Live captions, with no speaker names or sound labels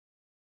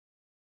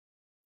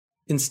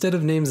Instead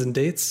of names and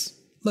dates,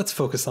 let's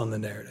focus on the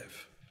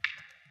narrative.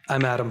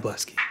 I'm Adam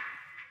Blesky.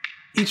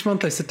 Each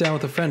month I sit down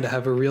with a friend to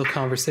have a real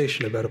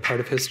conversation about a part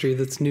of history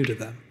that's new to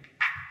them.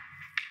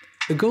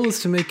 The goal is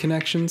to make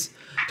connections,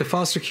 to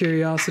foster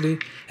curiosity,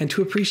 and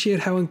to appreciate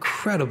how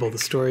incredible the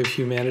story of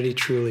humanity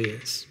truly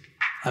is.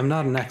 I'm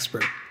not an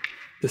expert.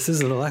 This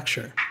isn't a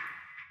lecture.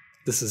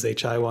 This is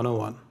HI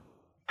 101.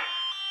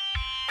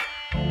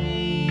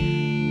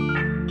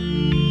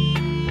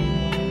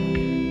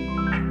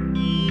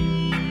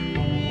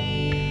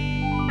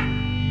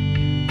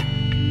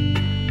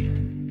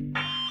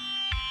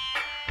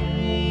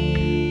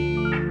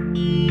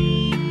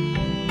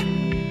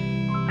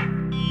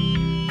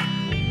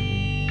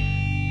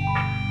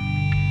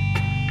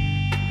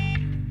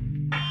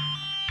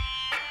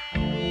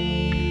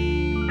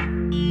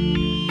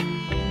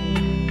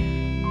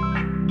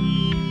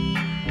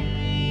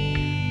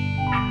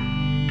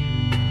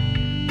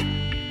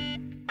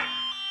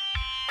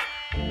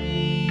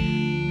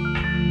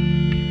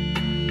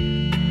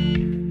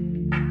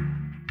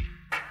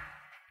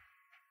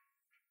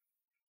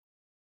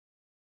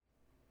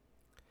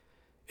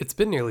 It's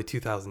been nearly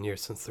 2,000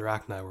 years since the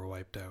Rachni were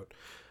wiped out,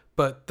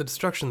 but the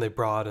destruction they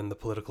brought and the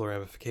political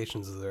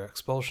ramifications of their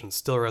expulsion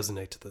still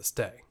resonate to this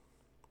day.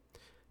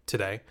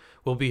 Today,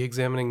 we'll be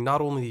examining not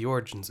only the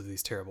origins of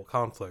these terrible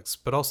conflicts,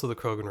 but also the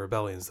Krogan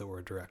rebellions that were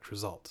a direct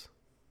result.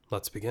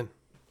 Let's begin.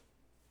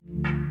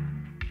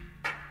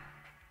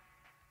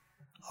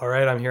 All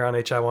right, I'm here on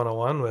HI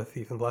 101 with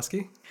Ethan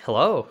Blesky.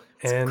 Hello.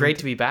 It's great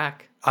to be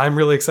back. I'm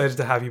really excited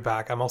to have you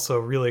back. I'm also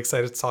really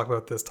excited to talk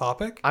about this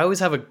topic. I always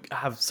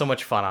have so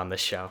much fun on this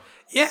show.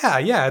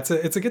 Yeah, it's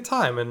a good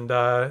time,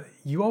 and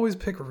you always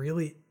pick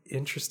really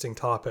interesting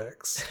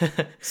topics.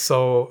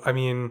 So, I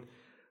mean,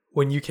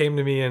 when you came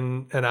to me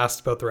and asked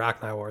about the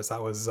Rachni Wars,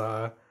 that was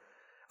I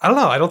don't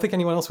know. I don't think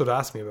anyone else would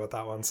ask me about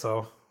that one.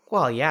 So,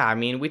 well, yeah. I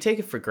mean, we take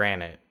it for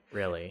granted,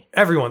 really.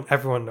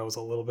 Everyone knows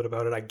a little bit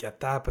about it. I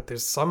get that, but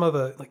there's some of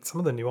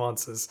the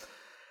nuances.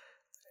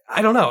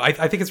 I don't know. I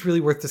think it's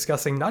really worth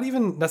discussing, not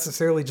even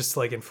necessarily just to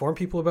like inform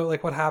people about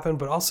like what happened,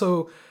 but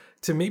also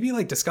to maybe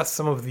like discuss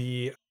some of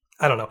the,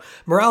 I don't know.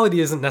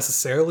 Morality isn't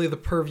necessarily the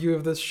purview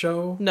of this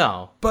show.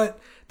 No. But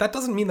that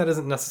doesn't mean that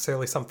isn't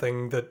necessarily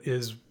something that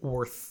is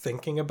worth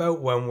thinking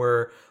about when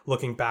we're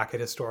looking back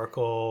at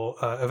historical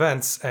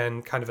events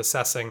and kind of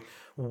assessing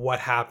what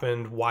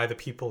happened, why the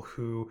people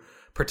who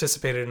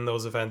participated in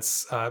those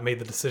events made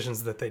the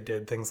decisions that they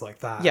did, things like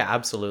that. Yeah,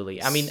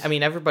 absolutely. I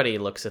mean, everybody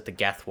looks at the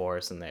Geth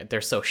Wars and they're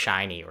so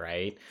shiny,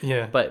 right?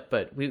 Yeah. But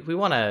we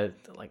want to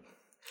like.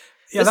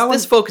 Yeah,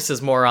 this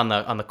focuses more on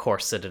the core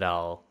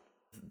Citadel,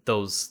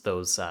 those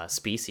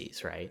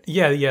species, right?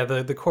 Yeah.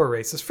 The core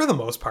races for the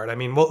most part. I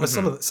mean, well,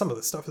 some of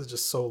the stuff is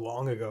just so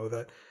long ago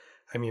that,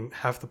 I mean,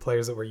 half the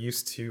players that we're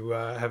used to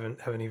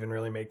haven't even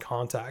really made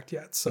contact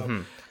yet.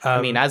 So, I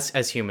mean,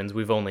 as humans,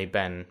 we've only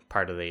been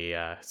part of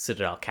the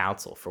Citadel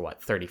Council for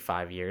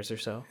 35 years or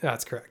so.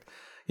 That's correct.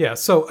 Yeah.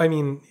 So, I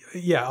mean,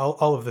 yeah,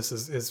 all of this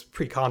is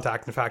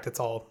pre-contact. In fact, it's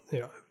all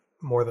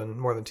more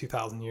than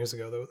 2,000 years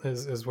ago though,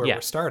 is where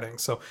we're starting.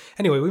 So,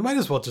 anyway, we might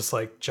as well just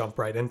like jump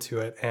right into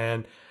it.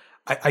 And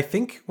I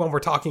think when we're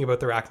talking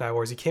about the Rachni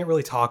Wars, you can't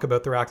really talk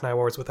about the Rachni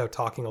Wars without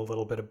talking a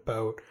little bit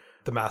about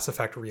the Mass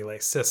Effect relay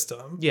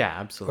system. Yeah,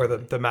 absolutely. Or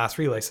the mass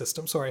relay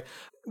system, sorry.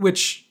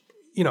 Which,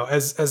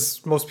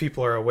 as most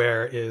people are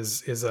aware,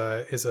 is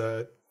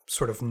a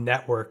sort of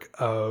network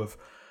of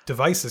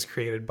devices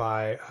created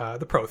by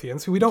the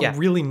Protheans, who we don't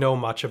really know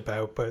much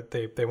about, but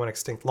they went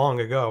extinct long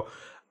ago,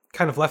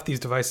 kind of left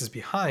these devices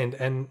behind,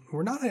 and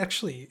we're not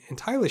actually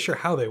entirely sure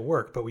how they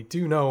work, but we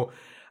do know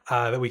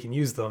that we can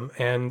use them,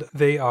 and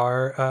they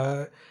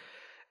are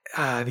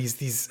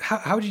these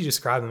how would you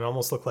describe them? They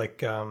almost look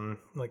like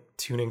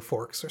tuning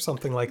forks or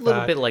something like that. A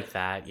little bit like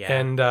that, yeah.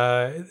 And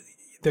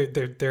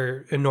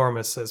they're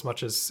enormous, as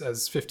much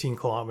as 15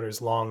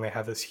 kilometers long. They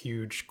have this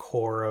huge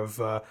core of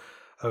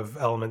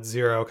element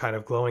 0 kind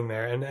of glowing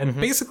there. And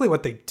basically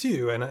what they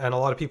do, and a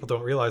lot of people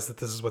don't realize that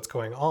this is what's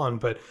going on,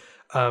 but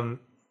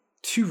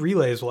two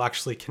relays will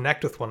actually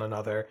connect with one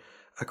another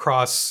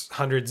across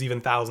hundreds,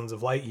 even thousands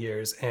of light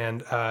years.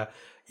 And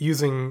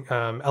using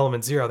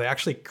element 0, they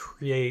actually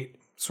create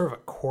sort of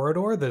a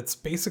corridor that's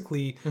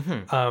basically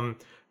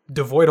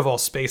devoid of all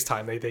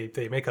space-time.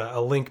 They make a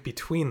link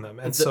between them.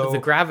 And so the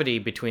gravity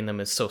between them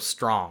is so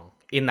strong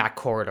in that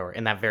corridor,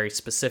 in that very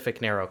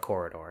specific narrow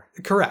corridor.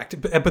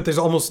 Correct. But there's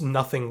almost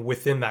nothing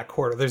within that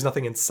corridor. There's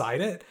nothing inside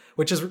it,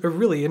 which is a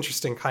really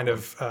interesting kind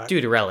of... due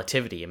to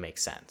relativity, it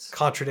makes sense.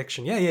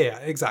 Contradiction. Yeah,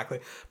 exactly.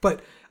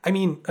 But, I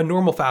mean, a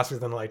normal faster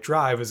than light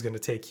drive is going to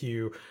take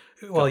you...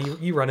 Well,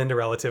 you run into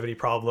relativity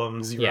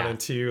problems, you run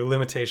into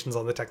limitations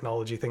on the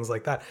technology, things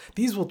like that.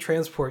 These will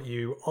transport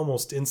you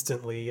almost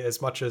instantly,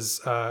 as much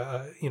as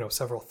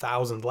several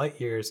thousand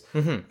light years,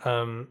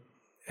 and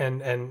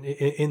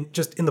in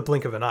just in the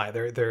blink of an eye.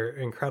 They're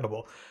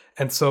incredible,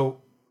 and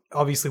so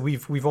obviously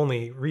we've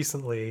only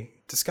recently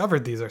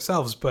discovered these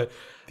ourselves, but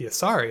the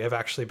Asari have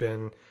actually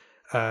been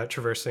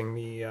traversing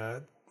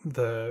the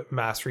the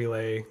mass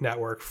relay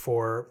network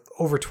for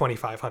over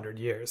 2,500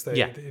 years.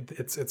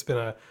 It's been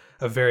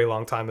a very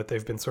long time that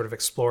they've been sort of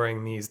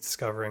exploring these,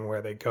 discovering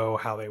where they go,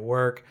 how they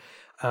work.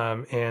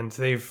 And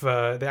they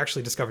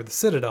actually discovered the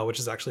Citadel, which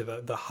is actually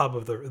the hub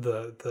of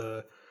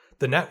the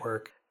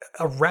network,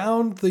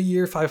 around the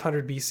year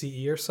 500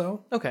 BCE or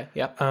so. Okay,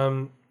 yeah.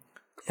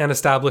 And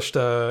established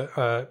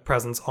a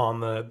presence on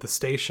the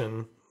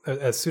station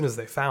as soon as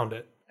they found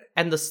it.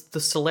 And the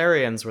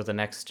Solarians were the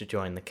next to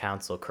join the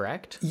council,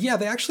 correct? Yeah,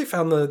 they actually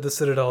found the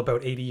Citadel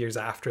about 80 years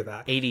after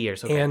that. 80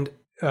 years, okay. And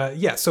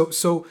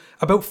so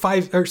about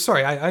I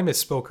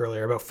misspoke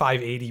earlier. About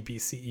 580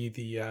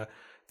 BCE,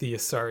 the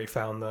Asari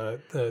found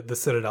the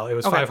Citadel. It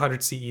was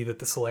 500 CE that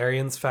the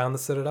Solarians found the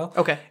Citadel.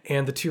 Okay.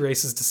 And the two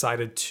races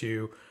decided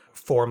to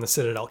form the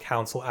Citadel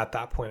Council at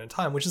that point in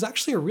time, which is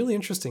actually a really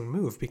interesting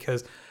move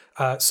because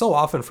so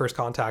often first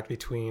contact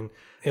between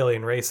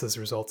alien races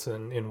results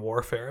in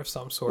warfare of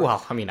some sort.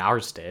 Well, I mean,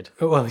 ours did.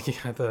 Well,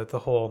 yeah, the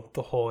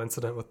whole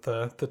incident with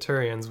the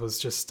Turians was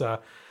just,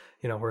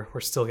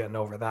 we're still getting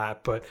over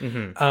that. But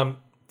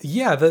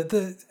yeah,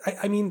 the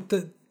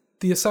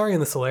Asari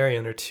and the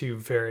Solarian are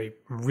two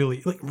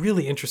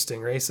really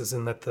interesting races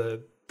in that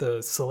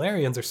the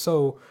Solarians are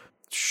so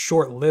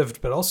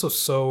short-lived, but also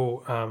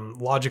so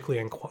logically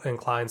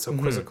inclined, so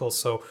quizzical,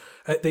 so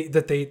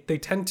they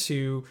tend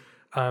to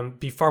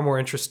be far more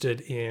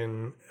interested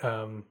in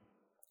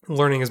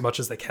learning as much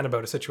as they can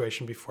about a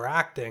situation before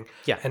acting,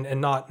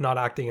 and not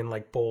acting in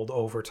like bold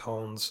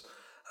overtones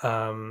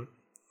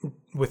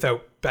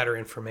without better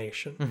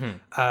information.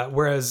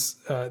 Whereas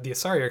the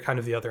Asari are kind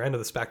of the other end of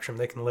the spectrum.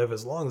 They can live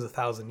as long as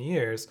 1,000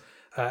 years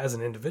as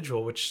an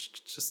individual,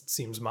 which just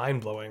seems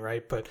mind-blowing,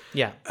 right? But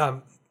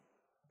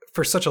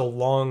for such a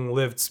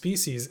long-lived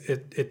species,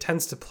 it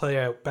tends to play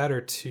out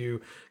better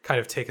to kind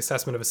of take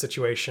assessment of a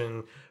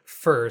situation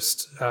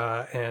first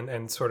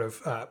and sort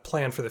of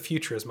plan for the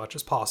future as much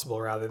as possible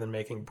rather than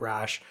making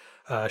brash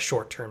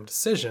short-term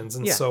decisions.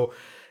 And so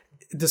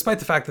despite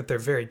the fact that they're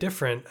very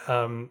different,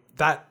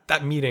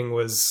 that meeting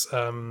was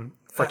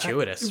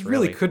fortuitous. It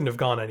really couldn't have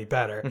gone any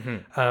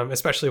better,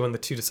 especially when the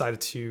two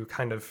decided to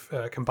kind of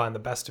combine the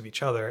best of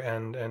each other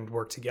and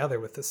work together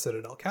with the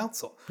Citadel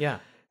Council. Yeah.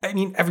 I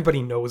mean,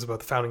 everybody knows about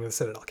the founding of the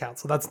Citadel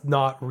Council. That's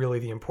not really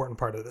the important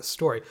part of this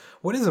story.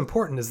 What is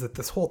important is that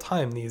this whole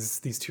time,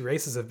 these two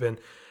races have been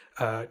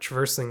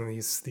traversing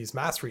these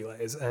mass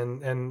relays,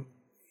 and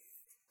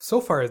so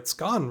far it's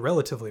gone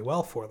relatively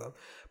well for them.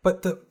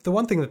 But the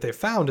one thing that they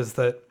found is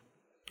that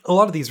a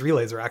lot of these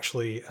relays are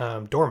actually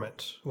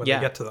dormant when they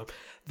get to them.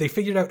 They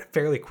figured out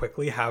fairly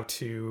quickly how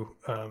to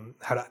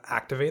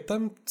activate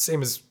them,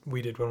 same as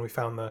we did when we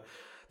found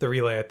the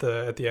relay at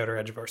the outer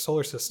edge of our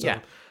solar system. Yeah.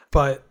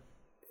 But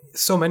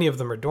so many of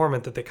them are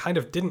dormant that they kind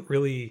of didn't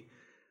really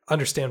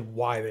understand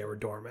why they were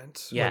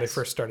dormant when they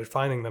first started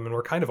finding them, and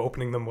were kind of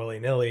opening them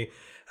willy-nilly,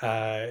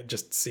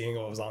 just seeing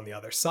what was on the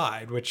other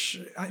side,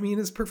 which, I mean,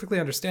 is perfectly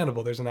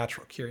understandable. There's a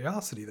natural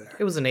curiosity there.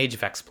 It was an age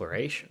of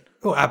exploration.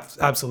 Oh,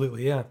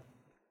 absolutely, yeah.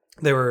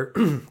 They were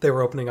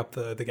opening up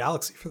the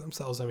galaxy for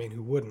themselves. I mean,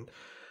 who wouldn't?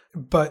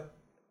 But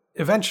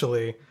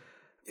eventually,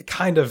 it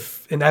kind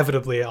of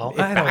inevitably... It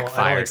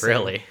backfired,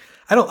 really.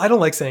 I don't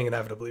like saying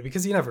inevitably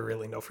because you never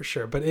really know for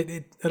sure, but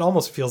it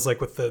almost feels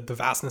like with the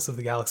vastness of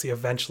the galaxy,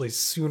 eventually,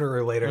 sooner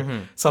or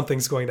later,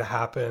 something's going to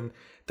happen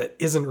that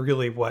isn't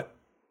really what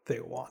they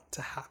want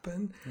to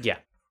happen. Yeah.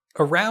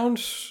 Right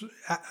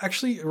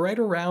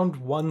around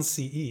 1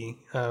 CE,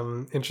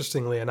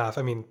 interestingly enough,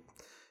 I mean,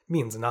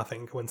 means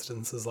nothing.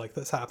 Coincidences like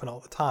this happen all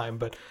the time,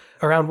 but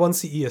around 1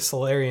 CE, a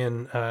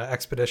Solarian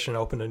expedition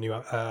opened a new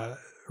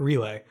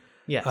relay.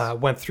 Yes.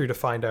 Went through to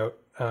find out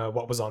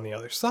what was on the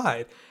other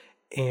side.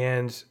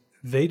 And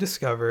they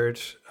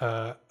discovered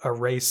a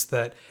race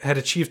that had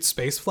achieved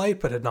spaceflight,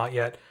 but had not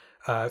yet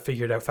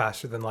figured out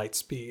faster than light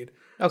speed.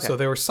 Okay. So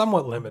they were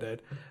somewhat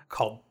limited,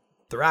 called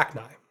the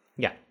Rachni.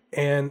 Yeah.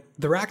 And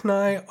the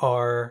Rachni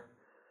are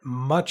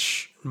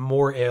much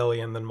more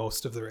alien than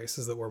most of the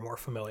races that we're more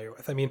familiar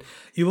with. I mean,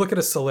 you look at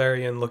a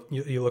Solarian,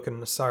 you look at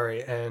an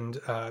Asari, and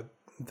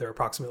they're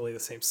approximately the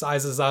same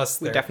size as us.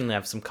 We definitely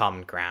have some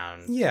common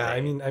ground. Yeah, I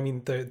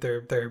mean,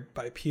 they're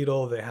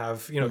bipedal. They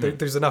have,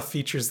 there's enough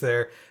features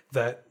there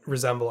that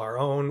resemble our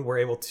own. We're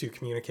able to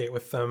communicate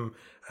with them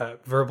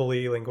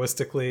verbally,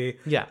 linguistically.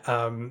 Yeah.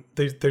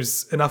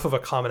 There's enough of a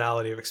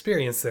commonality of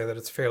experience there that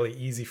it's fairly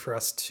easy for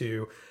us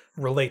to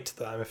relate to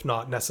them, if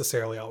not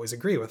necessarily always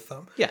agree with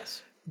them.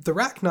 Yes. The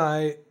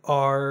Rachni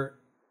are...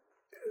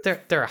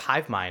 They're a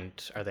hive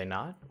mind, are they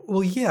not?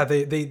 Well, yeah,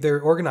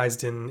 they're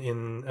organized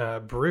in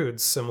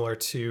broods similar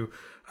to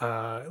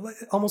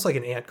almost like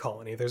an ant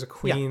colony. There's a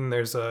queen.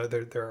 Yeah.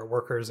 There are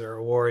workers. There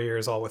are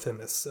warriors, all within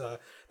this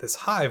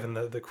hive, and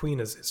the queen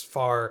is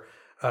far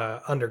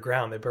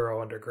underground. They burrow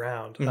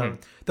underground.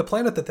 The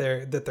planet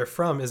that they're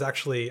from is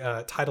actually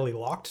tidally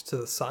locked to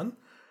the sun.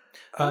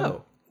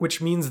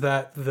 Which means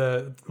that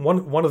the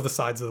one of the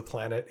sides of the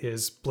planet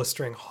is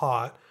blistering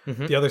hot.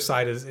 The other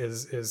side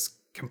is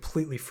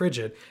completely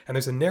frigid, and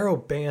there's a narrow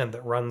band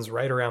that runs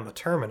right around the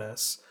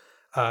terminus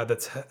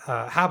that's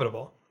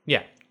habitable.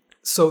 Yeah.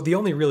 So the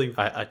only really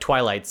A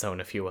Twilight Zone,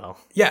 if you will.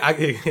 yeah,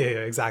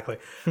 exactly.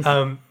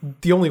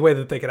 The only way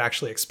that they could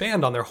actually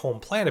expand on their home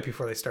planet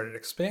before they started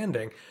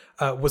expanding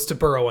was to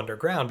burrow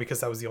underground, because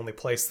that was the only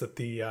place that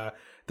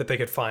that they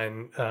could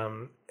find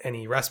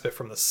any respite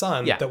from the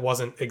sun that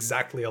wasn't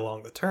exactly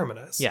along the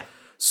terminus. Yeah.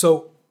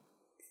 So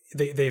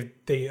they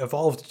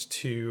evolved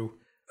to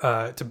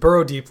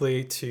burrow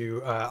deeply,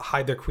 to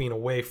hide their queen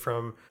away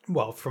from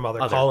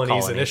other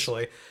colonies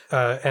initially,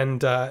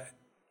 the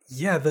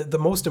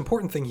most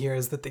important thing here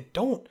is that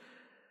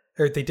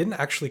they didn't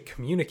actually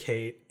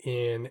communicate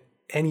in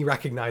any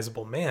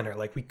recognizable manner.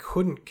 Like, we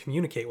couldn't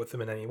communicate with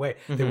them in any way.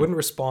 They wouldn't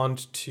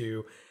respond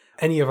to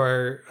any of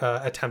our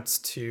attempts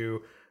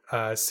to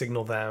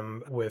signal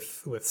them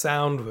with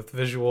sound, with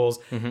visuals,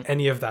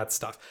 any of that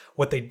stuff.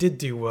 What they did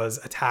do was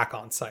attack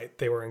on sight.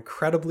 They were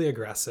incredibly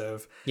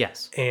aggressive.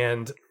 Yes.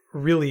 And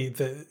really,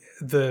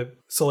 the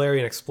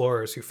Solarian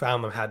explorers who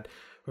found them had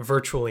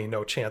virtually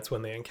no chance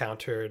when they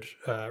encountered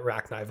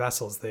Rachni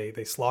vessels.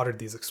 They slaughtered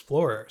these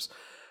explorers.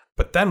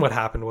 But then what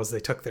happened was they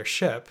took their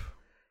ship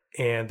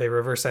and they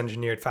reverse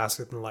engineered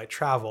faster than light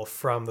travel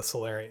from the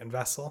Solarian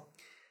vessel.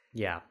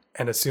 Yeah.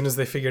 And as soon as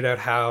they figured out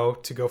how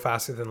to go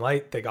faster than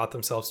light, they got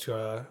themselves to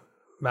a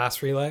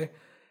mass relay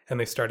and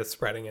they started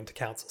spreading into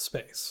Council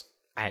space.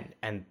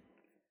 And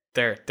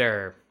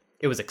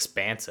it was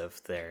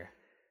expansive there.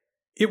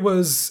 It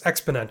was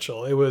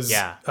exponential. It was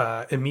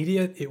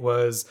immediate. It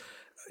was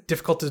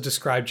difficult to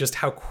describe just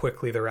how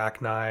quickly the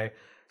Rachni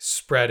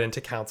spread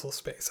into Council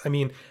space. I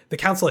mean, the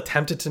Council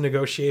attempted to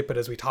negotiate, but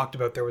as we talked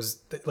about, there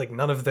was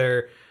none of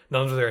their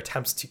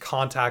attempts to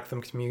contact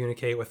them,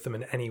 communicate with them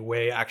in any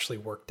way actually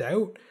worked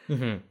out.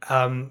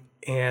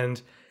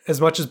 And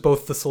as much as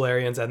both the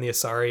Solarians and the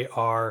Asari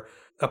are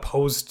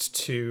opposed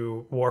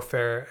to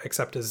warfare,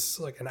 except as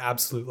like an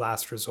absolute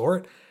last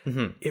resort,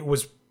 it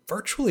was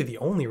virtually the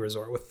only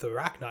resort with the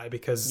Rachni,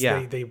 because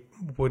they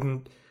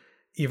wouldn't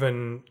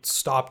even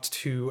stop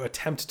to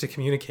attempt to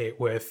communicate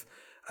with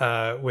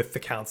the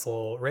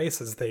Council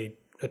races. They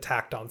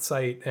attacked on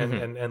sight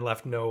and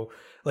left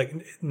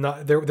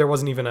there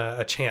wasn't even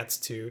a chance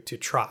to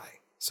try.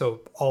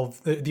 So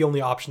the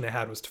only option they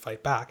had was to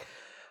fight back.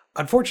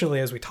 Unfortunately,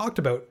 as we talked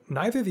about,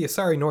 neither the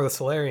Asari nor the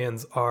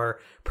Solarians are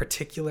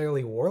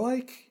particularly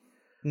warlike.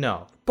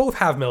 No. Both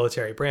have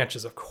military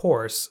branches, of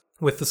course,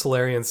 with the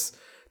Solarians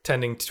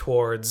tending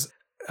towards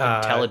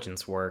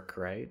intelligence work,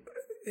 right?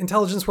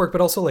 Intelligence work, but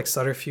also like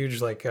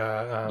subterfuge, like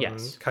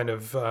yes. kind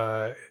of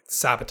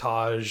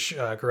sabotage,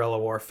 guerrilla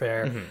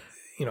warfare,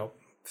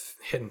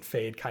 hit and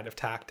fade kind of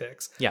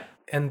tactics. Yeah.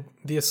 And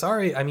the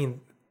Asari, I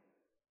mean,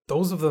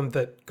 those of them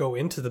that go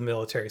into the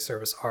military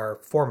service are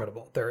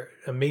formidable. They're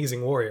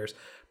amazing warriors,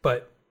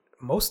 but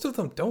most of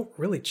them don't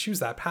really choose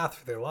that path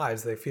for their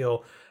lives. They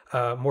feel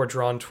more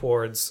drawn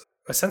towards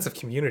a sense of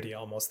community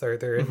almost.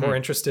 They're more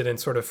interested in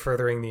sort of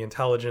furthering the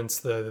intelligence,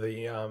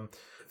 the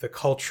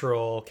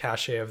cultural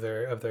cachet of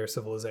their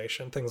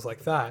civilization, things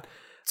like that.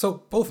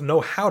 So both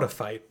know how to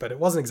fight, but it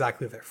wasn't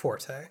exactly their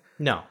forte.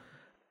 No.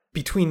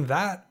 Between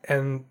that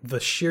and the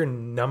sheer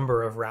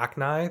number of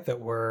Rachni that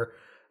were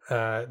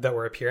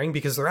appearing,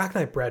 because the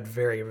Rachni bred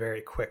very,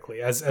 very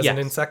quickly. As an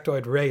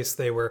insectoid race,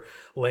 they were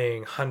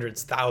laying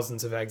hundreds,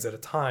 thousands of eggs at a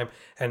time,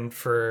 and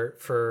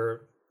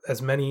for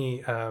as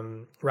many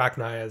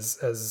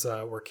Rachni as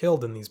were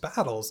killed in these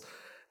battles,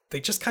 they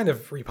just kind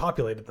of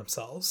repopulated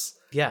themselves.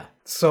 Yeah.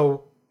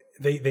 So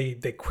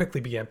they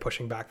quickly began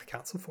pushing back the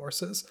Council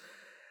forces.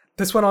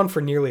 This went on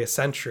for nearly a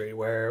century,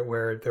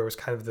 where there was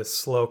kind of this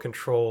slow,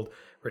 controlled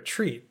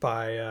retreat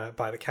by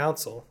the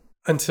Council,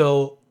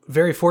 until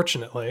very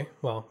fortunately,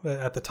 well,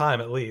 at the time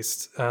at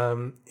least,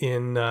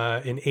 in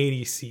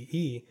 80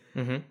 CE,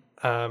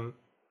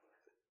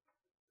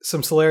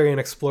 some Solarian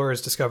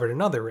explorers discovered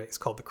another race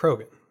called the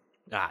Krogan.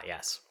 Ah,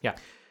 yes. Yeah.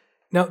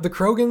 Now, the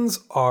Krogans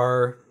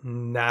are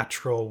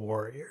natural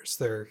warriors.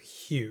 They're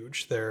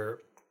huge. They're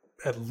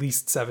at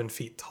least 7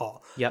 feet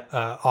tall. Yep.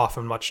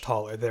 Often much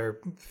taller. They're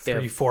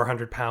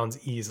 400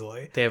 pounds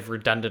easily. They have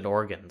redundant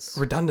organs.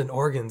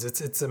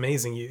 It's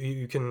amazing.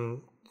 You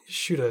can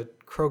shoot a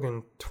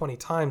Krogan 20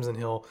 times and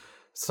he'll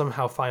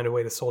somehow find a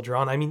way to soldier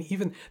on. I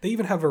mean, they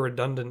even have a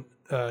redundant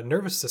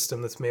nervous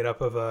system that's made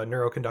up of a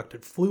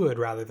neuroconductive fluid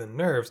rather than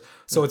nerves.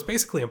 So it's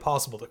basically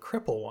impossible to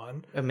cripple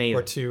one. Amazing.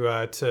 Or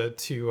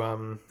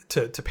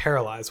to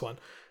paralyze one.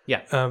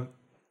 Yeah.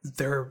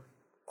 Their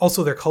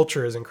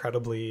culture is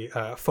incredibly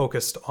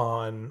focused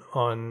on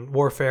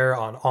warfare,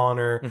 on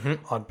honor,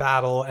 on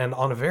battle, and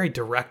on a very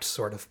direct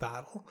sort of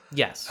battle.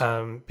 Yes.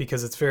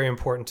 Because it's very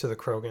important to the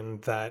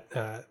Krogan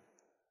that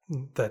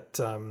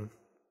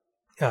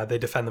they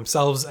defend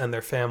themselves and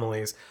their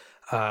families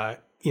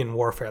in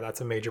warfare.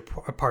 That's a major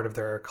part of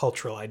their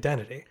cultural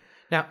identity.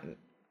 Now,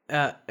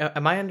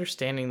 am I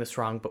understanding this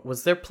wrong, but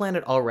was their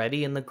planet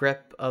already in the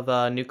grip of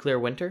a nuclear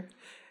winter?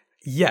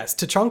 Yes,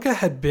 Tuchanka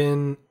had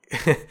been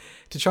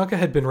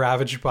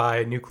ravaged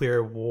by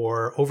nuclear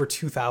war over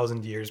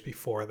 2,000 years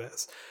before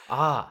this.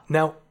 Ah.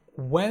 Now,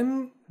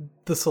 when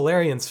the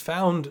Solarians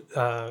found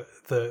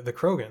the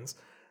Krogans,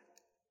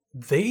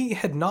 they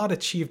had not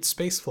achieved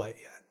spaceflight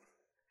yet.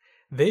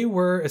 they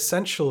were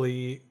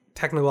essentially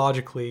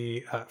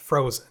technologically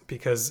frozen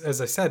because,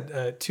 as I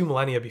said, 2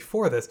 millennia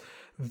before this,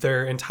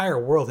 their entire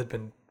world had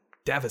been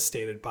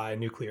devastated by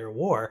nuclear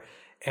war,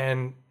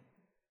 and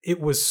it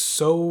was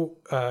so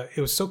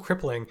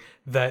crippling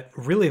that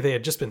really they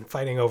had just been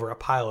fighting over a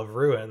pile of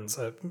ruins,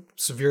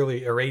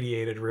 severely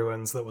irradiated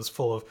ruins that was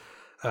full of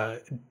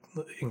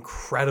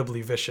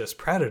incredibly vicious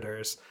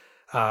predators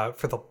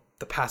for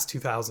the past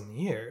 2,000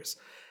 years.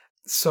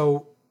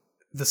 So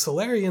the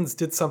Solarians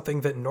did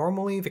something that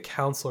normally the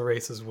council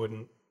races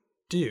wouldn't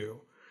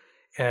do.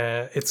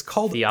 It's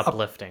called the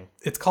uplifting.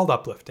 It's called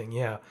uplifting,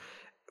 yeah.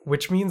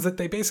 Which means that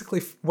they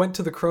basically went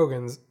to the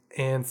Krogans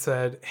and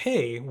said,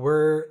 hey,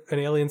 we're an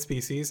alien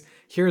species.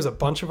 Here's a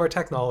bunch of our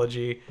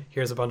technology.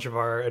 Here's a bunch of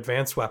our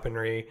advanced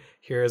weaponry.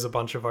 Here's a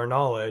bunch of our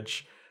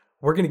knowledge.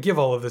 We're going to give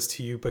all of this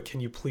to you, but can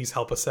you please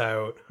help us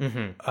out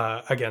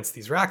against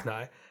these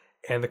Rachni?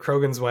 And the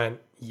Krogans went,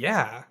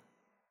 yeah,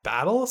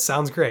 battle?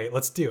 Sounds great.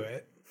 Let's do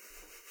it.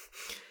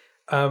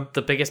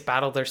 The biggest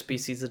battle their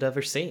species had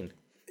ever seen.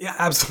 Yeah,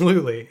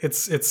 absolutely.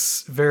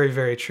 It's very,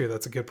 very true.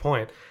 That's a good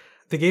point.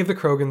 They gave the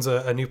Krogans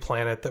a new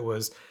planet that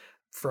was,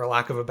 for a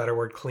lack of a better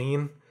word,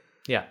 clean.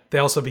 Yeah. They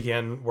also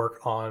began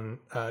work on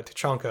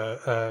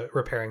Tuchanka,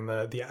 repairing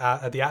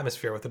the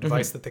atmosphere with a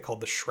device that they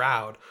called the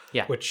Shroud,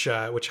 which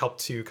helped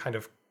to kind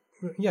of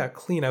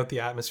clean out the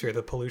atmosphere,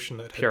 the pollution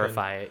that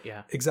purify it.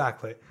 Yeah,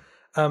 exactly.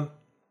 The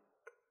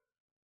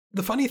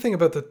funny thing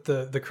about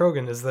the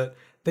Krogan is that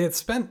they had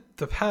spent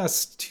the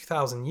past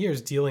 2,000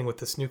 years dealing with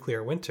this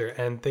nuclear winter,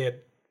 and they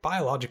had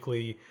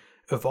biologically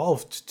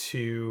evolved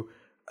to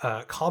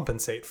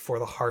compensate for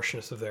the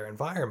harshness of their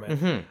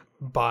environment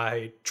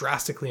by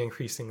drastically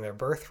increasing their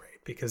birth rate,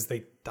 because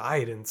they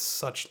died in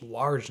such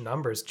large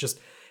numbers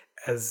just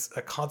as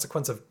a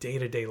consequence of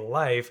day-to-day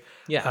life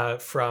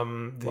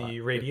from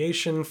the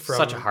radiation, from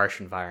such a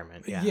harsh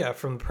environment.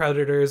 From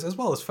predators, as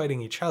well as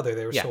fighting each other.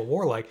 They were so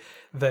warlike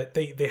that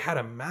they had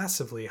a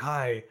massively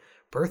high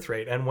birth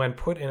rate, and when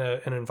put in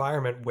an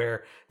environment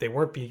where they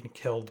weren't being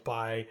killed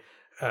by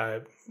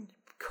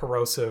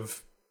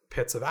corrosive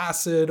pits of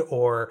acid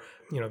or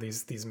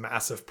these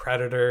massive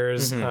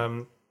predators,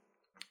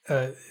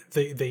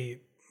 they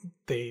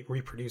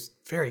reproduced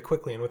very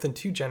quickly, and within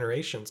 2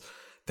 generations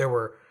there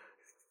were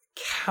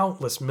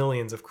countless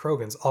millions of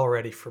Krogans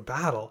already for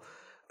battle.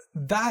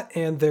 That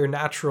and their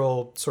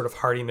natural sort of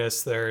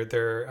hardiness, their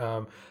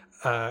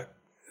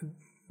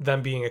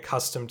them being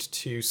accustomed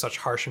to such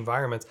harsh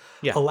environments,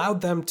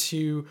 allowed them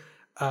to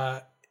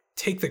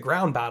take the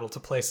ground battle to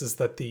places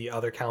that the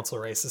other council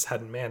races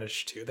hadn't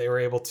managed to. They were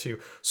able to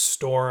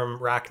storm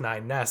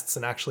Rachni nests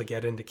and actually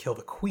get in to kill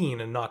the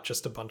queen, and not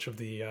just a bunch of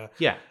the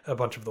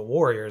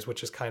warriors,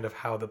 which is kind of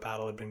how the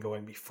battle had been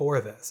going before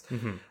this.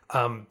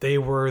 They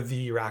were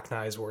the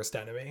Rachni's worst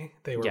enemy.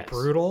 They were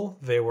brutal.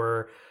 They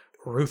were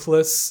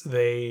ruthless.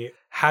 They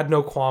had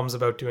no qualms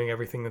about doing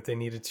everything that they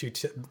needed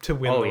to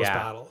win those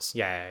battles.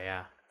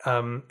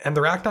 And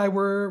the Rachni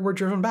were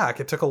driven back.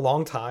 It took a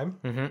long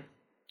time,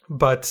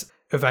 but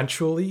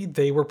eventually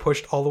they were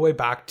pushed all the way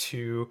back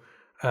to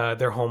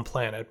their home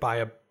planet by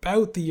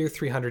about the year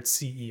 300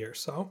 CE or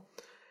so.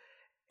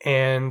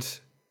 And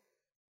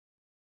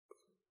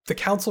the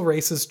council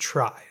races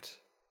tried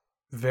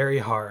very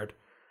hard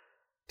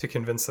to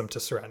convince them to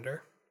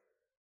surrender,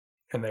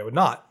 and they would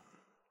not.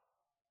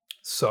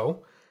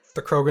 So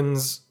the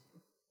Krogans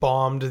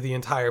bombed the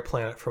entire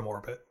planet from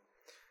orbit,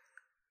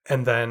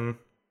 and then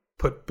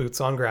put boots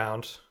on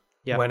ground,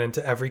 went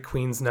into every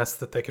queen's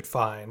nest that they could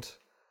find,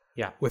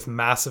 with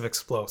massive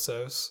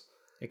explosives.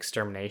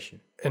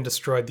 Extermination. And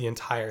destroyed the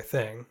entire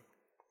thing,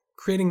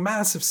 creating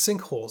massive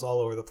sinkholes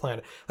all over the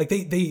planet. Like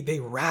they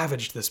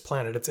ravaged this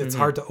planet. It's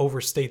hard to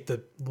overstate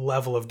the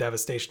level of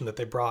devastation that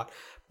they brought.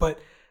 But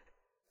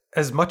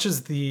as much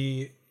as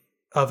the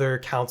other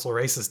council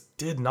races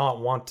did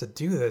not want to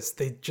do this,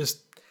 they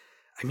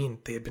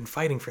had been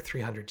fighting for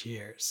 300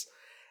 years.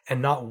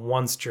 And not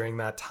once during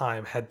that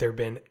time had there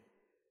been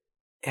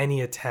any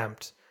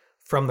attempt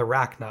from the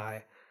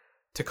Rachni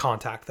to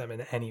contact them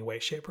in any way,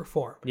 shape, or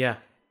form. Yeah.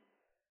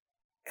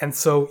 And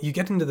so you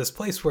get into this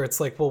place where it's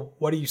like, well,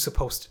 what are you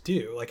supposed to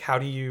do? Like, how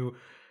do you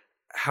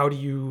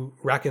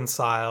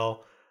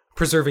reconcile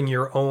preserving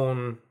your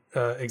own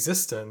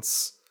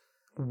existence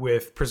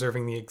with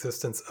preserving the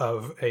existence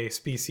of a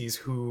species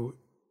who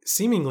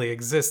seemingly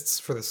exists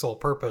for the sole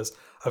purpose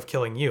of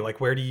killing you? Like,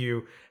 how do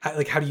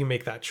you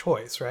make that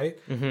choice, right?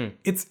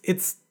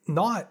 It's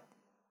not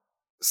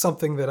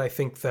something that I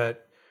think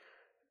that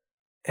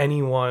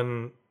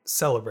anyone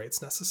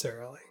celebrates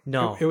necessarily.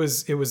 No, it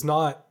was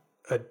not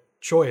a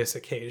joyous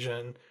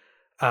occasion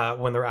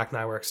when the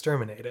Rachni were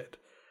exterminated.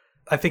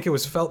 I think it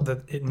was felt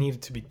that it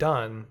needed to be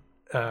done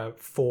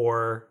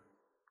for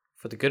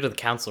the good of the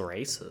council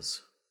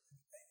races,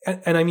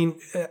 and I mean,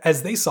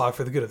 as they saw it,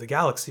 for the good of the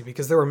galaxy,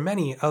 because there were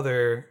many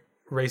other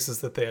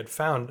races that they had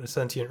found,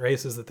 sentient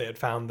races that they had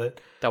found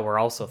that were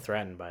also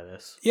threatened by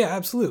this. Yeah,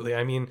 absolutely.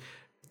 I mean,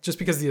 just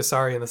because the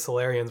Asari and the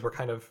Solarians were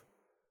kind of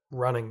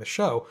running the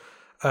show,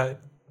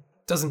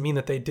 doesn't mean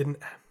that they didn't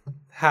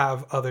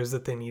have others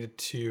that they needed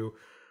to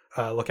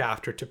look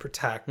after, to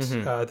protect,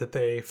 Mhm. that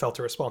they felt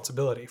a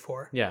responsibility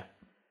for. Yeah.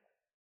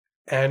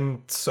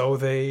 And so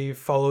they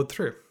followed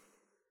through.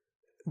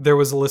 There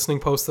was a listening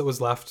post that was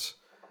left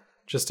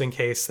just in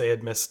case they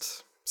had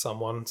missed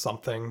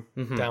something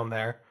down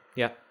there.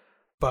 Yeah.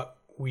 But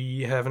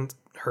we haven't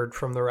heard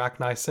from the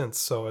Rachni since.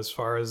 So as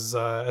far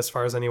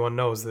as anyone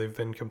knows, they've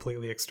been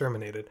completely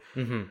exterminated.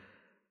 Mhm.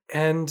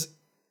 And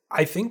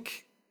I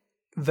think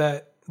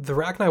that the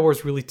Rachni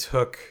Wars really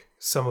took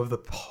some of the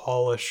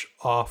polish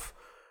off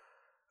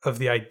of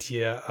the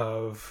idea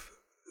of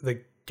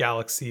the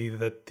galaxy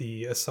that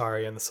the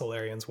Asari and the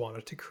Solarians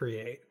wanted to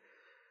create.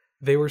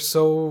 They were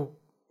so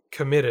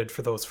committed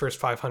for those first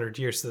 500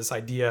 years to this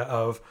idea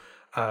of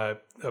a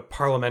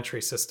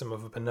parliamentary system,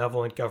 of a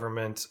benevolent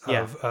government,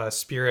 of a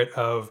spirit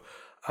of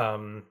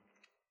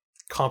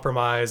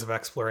compromise, of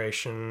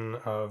exploration,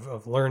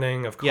 of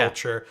learning, of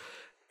culture.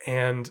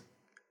 And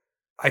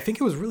I think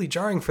it was really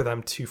jarring for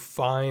them to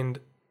find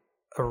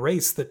a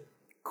race that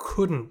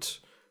couldn't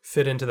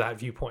fit into that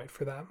viewpoint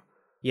for them.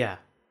 Yeah.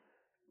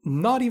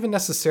 Not even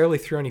necessarily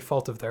through any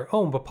fault of their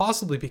own, but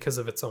possibly because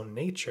of its own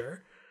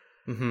nature,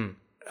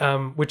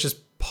 which is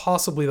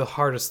possibly the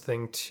hardest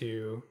thing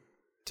to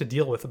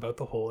deal with about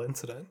the whole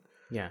incident.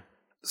 Yeah.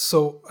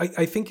 So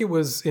I think it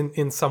was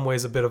in some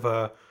ways a bit of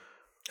a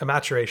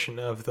maturation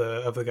of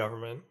the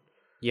government.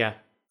 Yeah.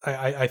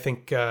 I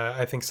think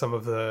some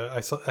of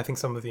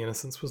the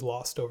innocence was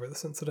lost over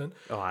this incident.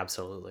 Oh,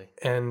 absolutely.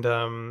 And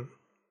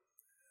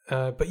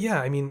but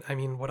yeah, I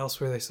mean, what else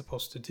were they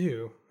supposed to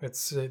do?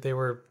 It's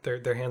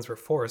their hands were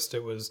forced.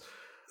 It was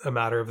a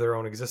matter of their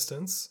own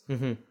existence.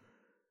 Mm-hmm.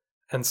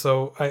 And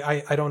so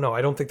I don't know.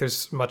 I don't think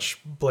there's much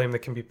blame that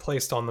can be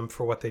placed on them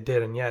for what they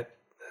did. And yet,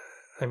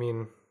 I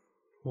mean,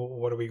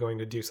 what are we going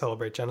to do?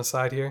 Celebrate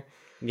genocide here?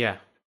 Yeah.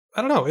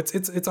 I don't know.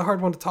 It's a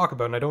hard one to talk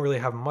about, and I don't really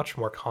have much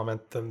more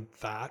comment than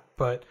that.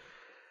 But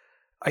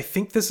I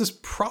think this is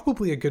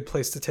probably a good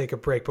place to take a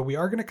break. But we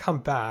are going to come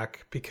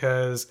back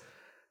because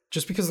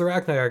just because the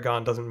Rachni are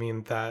gone doesn't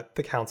mean that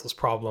the council's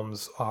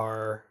problems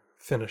are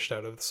finished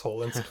out of this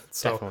whole incident.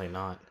 So Definitely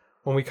not.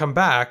 when we come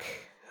back,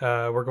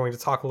 we're going to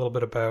talk a little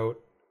bit about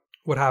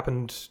what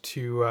happened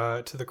to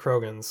the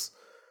Krogans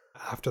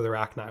after the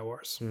Rachni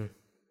Wars. Mm.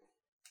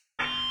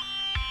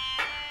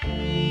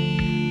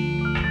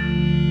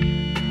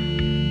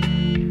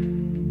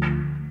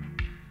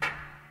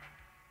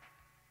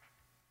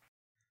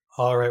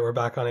 All right, we're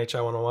back on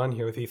HI 101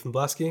 here with Ethan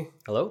Blesky.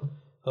 Hello?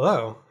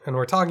 Hello, and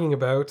we're talking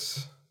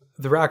about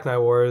the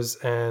Rachni Wars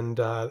and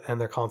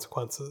their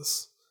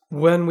consequences.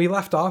 When we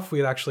left off, we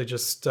had actually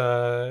just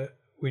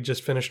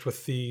finished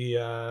with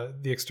the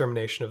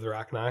extermination of the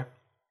Rachni,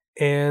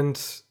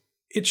 and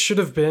it should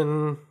have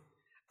been.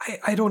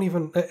 I don't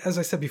even, as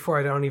I said before,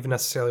 I don't even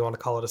necessarily want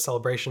to call it a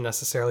celebration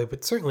necessarily,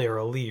 but certainly a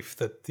relief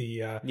that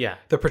the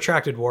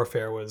protracted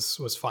warfare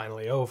was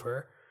finally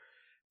over.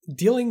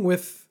 Dealing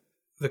with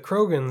the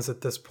Krogans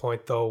at this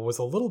point, though, was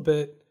a little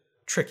bit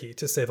tricky,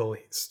 to say the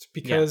least,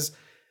 because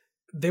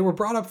they were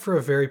brought up for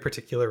a very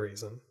particular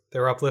reason. They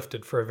were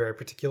uplifted for a very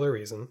particular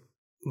reason,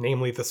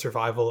 namely the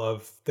survival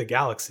of the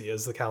galaxy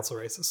as the council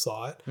races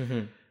saw it.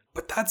 Mm-hmm.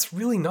 But that's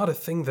really not a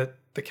thing that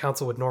the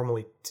council would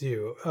normally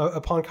do.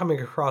 Upon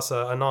coming across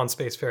a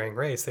non-spacefaring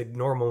race, they'd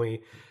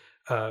normally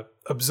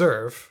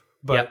observe,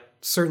 but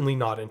certainly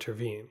not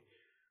intervene.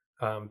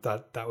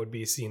 That would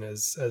be seen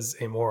as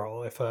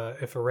immoral. If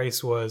a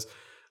race was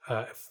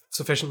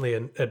sufficiently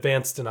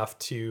advanced enough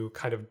to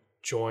kind of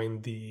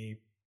join the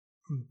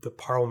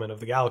parliament of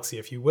the galaxy,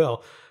 if you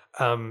will,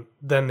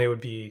 then they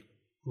would be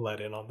let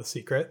in on the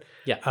secret.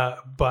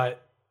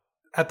 But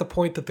at the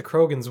point that the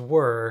Krogans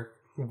were,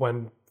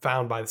 when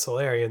found by the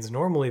Solarians,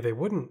 normally they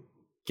wouldn't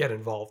get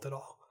involved at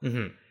all.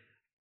 Mm-hmm.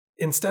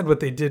 Instead, what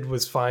they did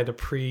was find a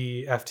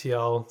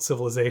pre-FTL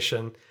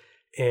civilization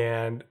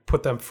and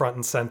put them front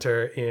and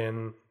center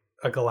in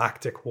a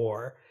galactic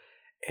war.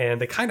 And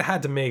they kind of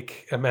had to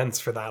make amends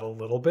for that a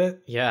little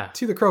bit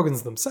to the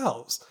Krogans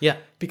themselves. Yeah.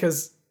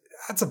 Because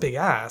that's a big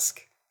ask.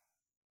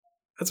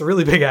 That's a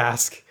really big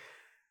ask.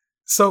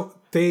 So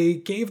they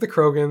gave the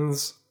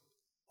Krogans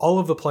all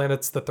of the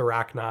planets that the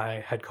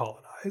Rachni had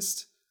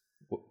colonized.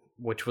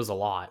 Which was a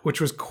lot. Which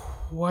was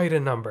quite a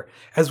number.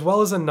 As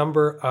well as a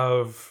number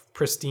of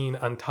pristine,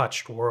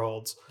 untouched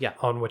worlds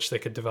on which they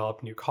could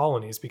develop new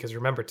colonies. Because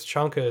remember,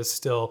 Tuchanka is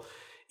still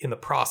in the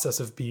process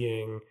of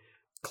being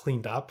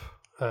cleaned up.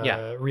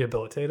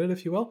 Rehabilitated,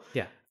 if you will.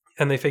 Yeah.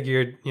 And they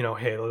figured,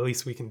 hey, the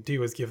least we can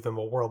do is give them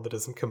a world that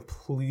isn't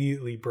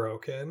completely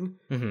broken.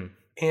 Mm-hmm.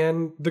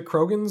 And the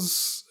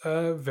Krogans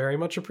very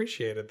much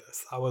appreciated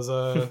this. That was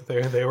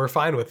they were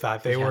fine with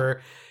that. They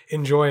were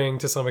enjoying,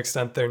 to some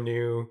extent, their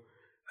new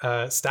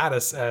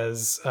status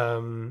as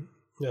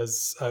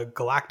a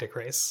galactic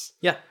race.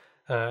 Yeah.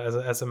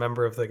 As a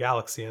member of the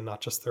galaxy and not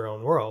just their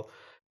own world.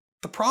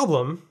 The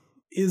problem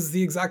is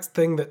the exact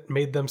thing that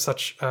made them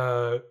such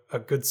a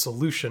good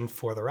solution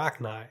for the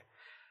Rachni,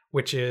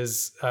 which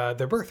is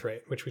their birth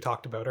rate, which we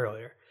talked about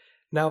earlier.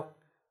 Now,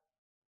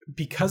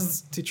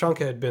 because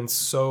Tuchanka had been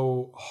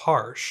so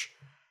harsh,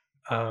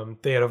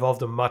 they had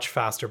evolved a much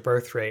faster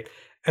birth rate,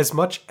 as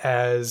much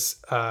as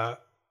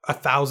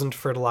 1,000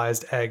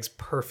 fertilized eggs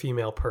per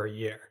female per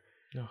year,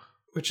 Ugh.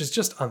 which is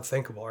just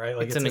unthinkable, right?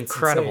 Like It's an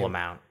incredible insane.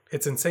 amount.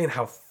 It's insane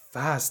how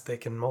fast they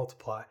can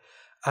multiply.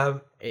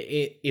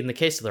 In the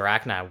case of the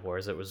Rachni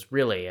Wars, it was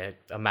really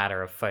a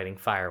matter of fighting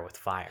fire with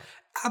fire.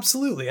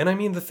 Absolutely. And I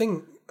mean, the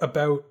thing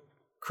about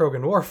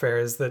Krogan warfare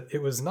is that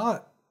it was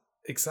not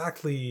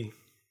exactly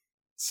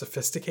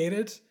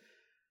sophisticated.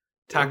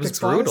 It was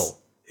brutal.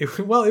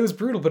 It was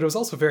brutal, but it was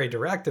also very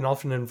direct and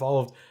often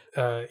involved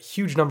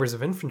huge numbers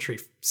of infantry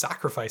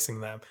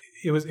sacrificing them.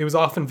 It was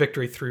often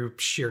victory through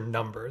sheer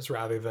numbers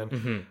rather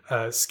than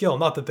skill.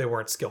 Not that they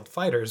weren't skilled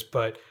fighters,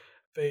 but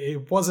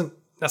it wasn't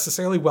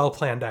necessarily well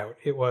planned out.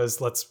 It was,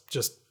 let's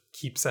just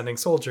keep sending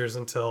soldiers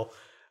until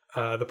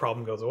the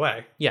problem goes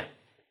away. Yeah.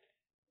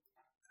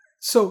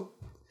 So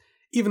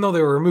even though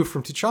they were removed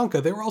from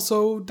Tuchanka, they were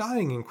also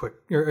dying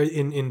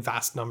in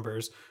vast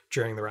numbers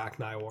during the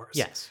Rachni Wars.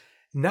 Yes.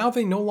 Now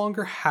they no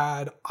longer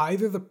had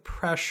either the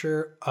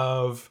pressure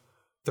of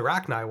the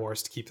Rachni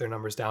Wars to keep their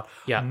numbers down,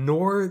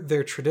 nor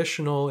their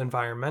traditional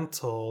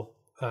environmental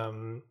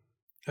those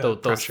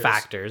pressures.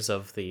 Factors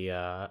of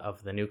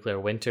the nuclear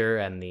winter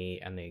and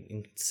the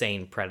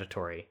insane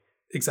predatory.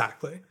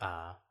 Exactly.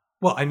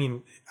 Well, I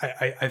mean,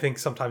 I think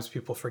sometimes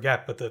people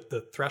forget, but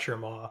the Thresher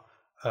Maw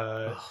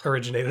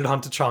originated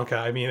on Tuchanka.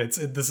 I mean,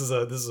 this is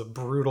a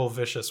brutal,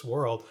 vicious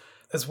world,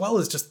 as well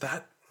as just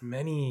that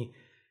many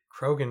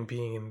Krogan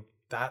being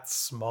that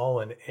small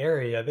an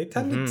area. They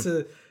tended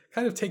to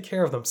kind of take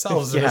care of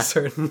themselves in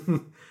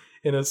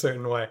a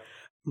certain way.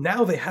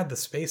 Now they had the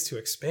space to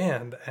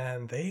expand,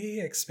 and they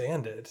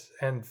expanded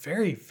and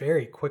very,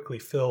 very quickly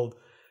filled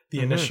the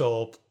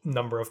initial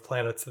number of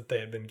planets that they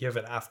had been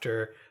given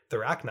after the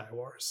Rachni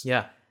Wars.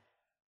 Yeah.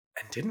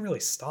 And didn't really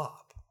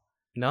stop.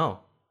 No.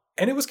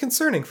 And it was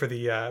concerning for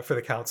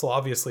the council,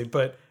 obviously,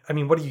 but I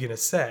mean, what are you going to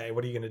say?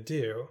 What are you going to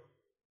do?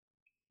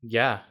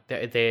 Yeah,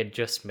 they had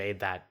just made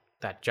that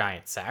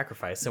giant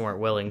sacrifice and weren't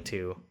willing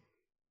to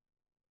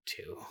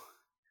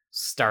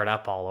start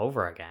up all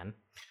over again.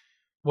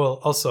 Well,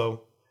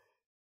 also,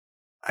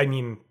 I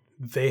mean,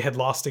 they had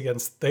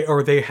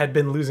had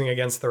been losing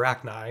against the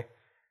Rachni.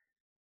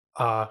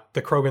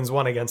 The Krogans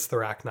won against the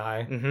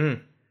Rachni.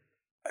 Mm-hmm.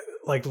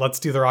 Like, let's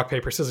do the rock,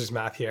 paper, scissors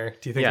math here.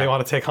 Do you think they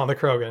want to take on the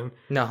Krogan?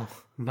 No.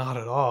 Not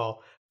at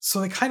all.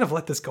 So they kind of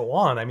let this go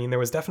on. I mean, there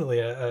was definitely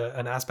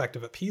an aspect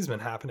of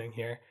appeasement happening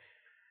here.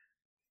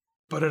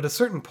 But at a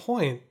certain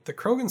point, the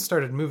Krogan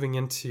started moving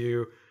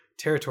into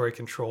territory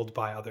controlled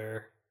by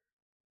other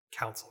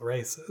council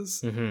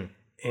races.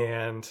 Mm-hmm.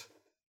 And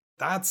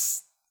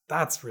that's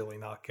really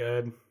not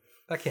good.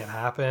 That can't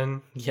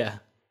happen. Yeah.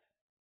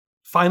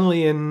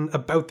 Finally, in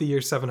about the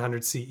year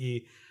 700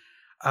 CE,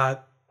 a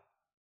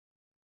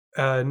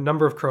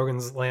number of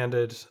Krogans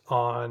landed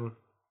on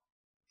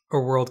a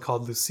world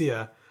called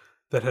Lucia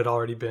that had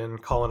already been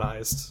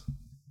colonized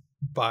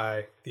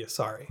by the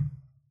Asari.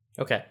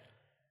 Okay.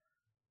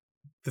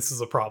 This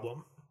is a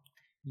problem.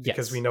 Yes.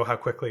 Because we know how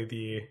quickly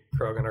the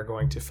Krogan are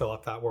going to fill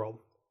up that world.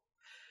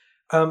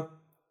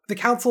 The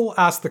council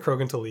asked the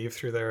Krogan to leave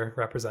through their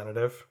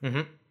representative.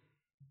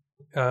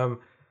 Mm-hmm.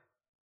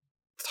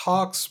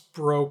 Talks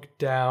broke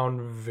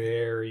down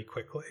very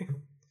quickly.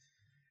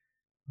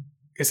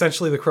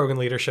 Essentially, the Krogan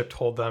leadership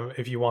told them,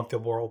 if you want the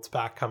worlds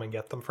back, come and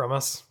get them from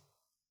us.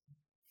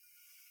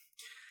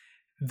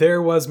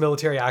 There was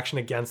military action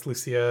against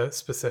Lucia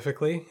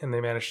specifically, and they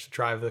managed to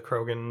drive the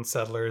Krogan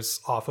settlers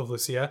off of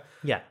Lucia.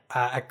 Yeah.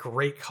 At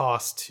great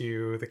cost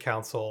to the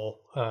council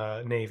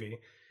navy.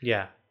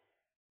 Yeah.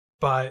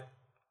 But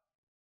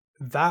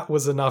that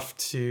was enough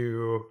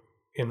to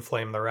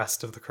inflame the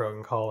rest of the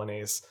Krogan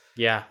colonies.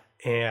 Yeah.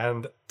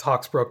 And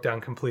talks broke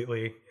down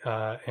completely,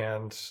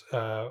 and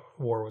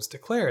war was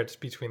declared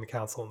between the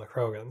council and the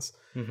Krogans.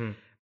 Mm-hmm.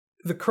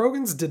 The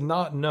Krogans did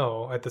not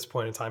know at this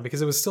point in time,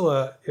 because it was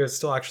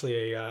still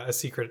actually a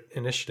secret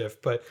initiative.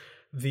 But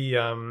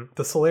the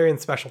Solarian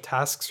Special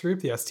Tasks Group,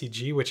 the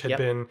STG, which had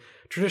been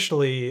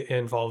traditionally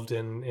involved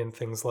in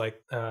things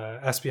like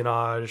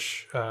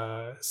espionage,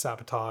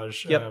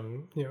 sabotage,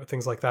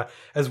 things like that,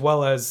 as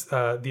well as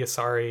the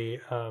Asari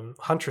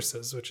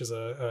Huntresses, which is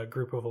a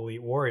group of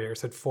elite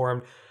warriors, had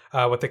formed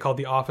what they called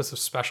the Office of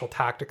Special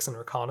Tactics and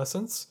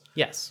Reconnaissance.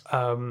 Yes.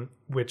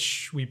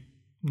 Which we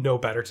know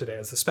better today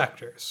as the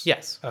Spectres.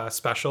 Yes.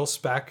 Special,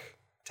 spec,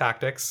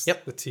 tactics,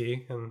 the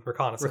T, and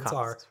reconnaissance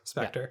are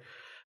Spectre.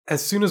 Yeah.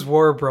 As soon as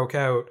war broke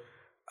out,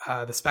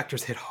 the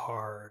Spectres hit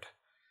hard.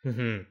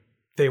 Mm-hmm.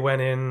 They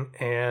went in,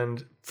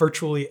 and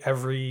virtually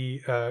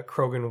every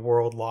Krogan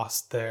world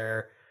lost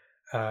their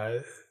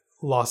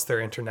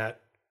internet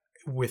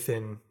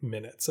within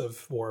minutes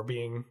of war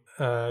being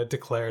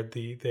declared.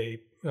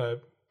 They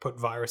put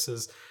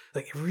viruses,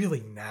 like really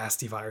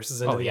nasty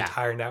viruses, into the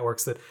entire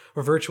networks that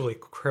were virtually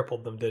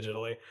crippled them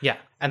digitally. Yeah,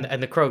 and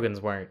the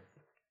Krogans weren't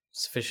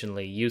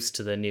sufficiently used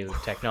to the new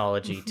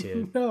technology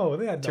to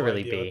they had to no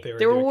really idea be. what they were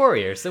They were doing.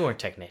 warriors. They weren't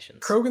technicians.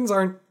 Krogans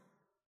aren't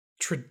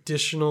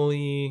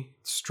traditionally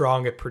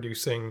strong at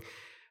producing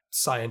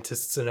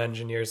scientists and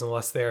engineers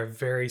unless they are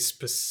very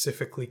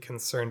specifically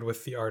concerned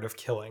with the art of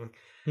killing.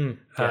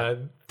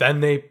 Then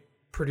they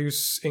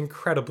produce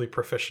incredibly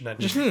proficient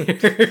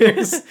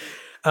engineers.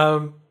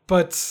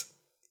 But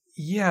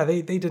yeah,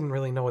 they didn't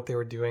really know what they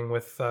were doing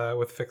with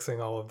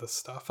fixing all of this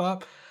stuff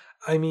up.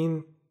 I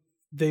mean,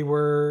 they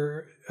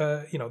were,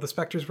 the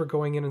Spectres were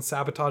going in and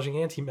sabotaging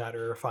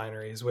antimatter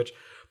refineries, which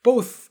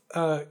both,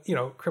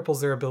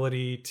 cripples their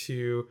ability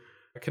to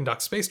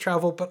conduct space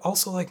travel, but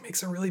also like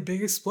makes a really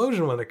big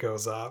explosion when it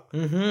goes up.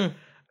 Mm-hmm.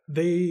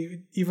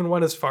 They even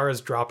went as far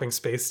as dropping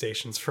space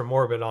stations from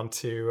orbit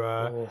onto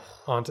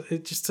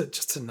it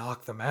just to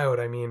knock them out.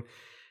 I mean,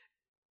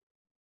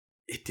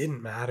 it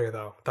didn't matter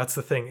though. That's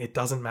the thing. It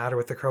doesn't matter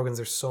with the Krogans.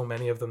 There's so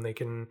many of them. They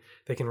can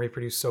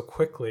reproduce so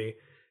quickly.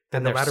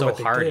 And no matter so what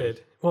they hardy.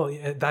 did, well,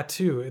 yeah, that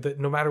too. That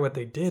no matter what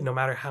they did, no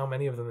matter how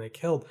many of them they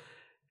killed,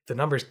 the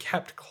numbers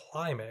kept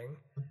climbing,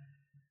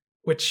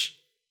 which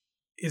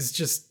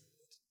is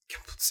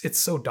it's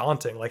so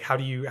daunting. Like, how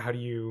do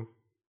you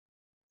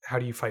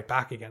fight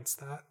back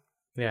against that?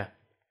 Yeah.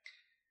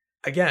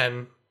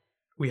 Again,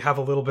 we have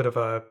a little bit of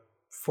a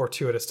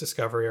fortuitous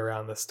discovery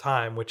around this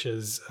time, which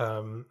is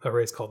a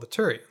race called the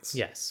Turians.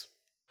 Yes.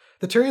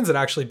 The Turians had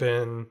actually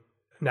been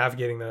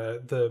navigating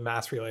the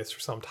mass relays for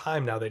some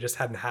time now. They just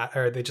hadn't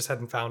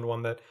found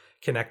one that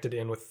connected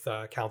in with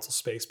Council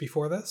space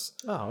before this.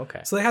 Oh,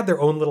 okay. So they had their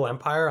own little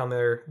empire on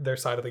their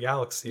side of the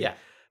galaxy. Yeah.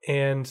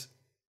 And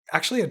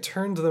actually had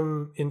turned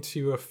them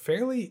into a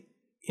fairly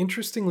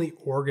interestingly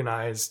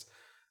organized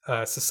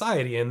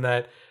society in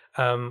that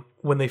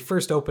when they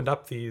first opened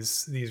up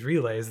these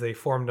relays, they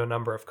formed a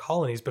number of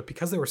colonies, but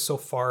because they were so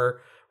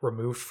far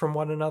removed from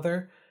one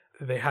another,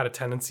 they had a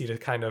tendency to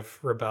kind of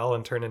rebel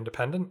and turn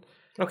independent.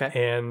 Okay.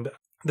 And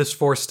this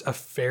forced a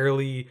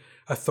fairly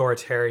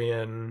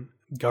authoritarian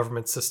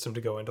government system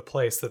to go into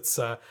place that's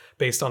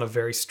based on a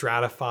very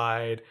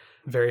stratified,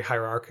 very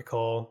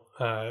hierarchical,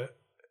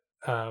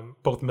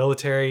 both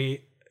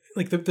military,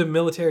 like the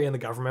military and the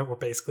government were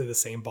basically the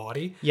same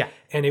body. Yeah.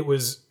 And it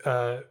was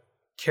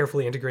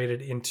carefully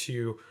integrated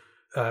into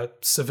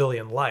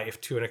civilian life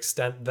to an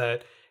extent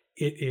that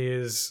it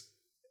is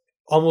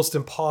almost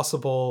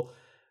impossible,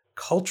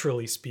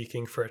 culturally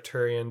speaking, for a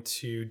Turian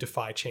to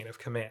defy chain of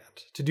command.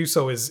 To do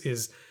so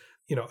is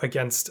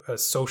against a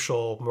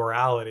social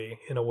morality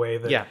in a way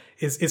that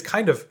is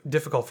kind of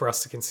difficult for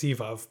us to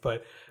conceive of,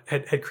 but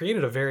had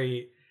created a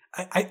very...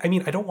 I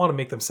mean, I don't want to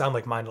make them sound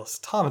like mindless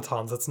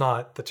automatons. That's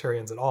not the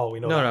Turians at all. We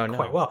know that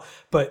quite well.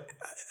 But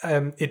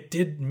it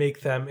did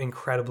make them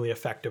incredibly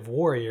effective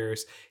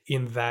warriors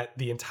in that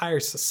the entire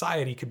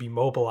society could be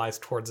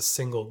mobilized towards a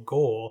single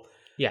goal.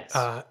 Yes.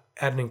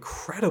 At an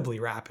incredibly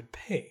rapid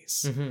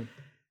pace. Mm-hmm.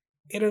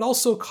 And it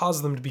also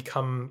caused them to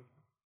become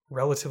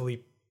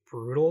relatively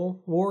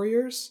brutal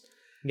warriors.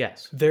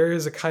 Yes. There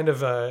is a kind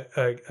of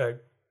a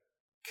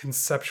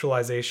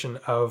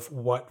conceptualization of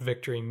what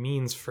victory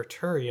means for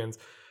Turians,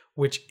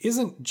 which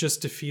isn't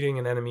just defeating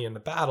an enemy in the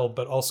battle,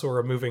 but also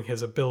removing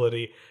his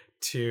ability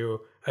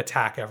to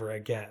attack ever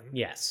again.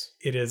 Yes.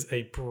 It is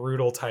a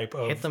brutal type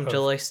of... Hit them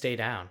till they stay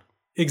down.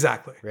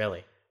 Exactly.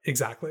 Really.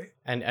 Exactly.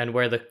 And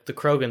where the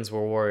Krogans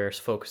were warriors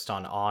focused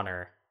on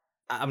honor,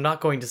 I'm not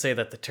going to say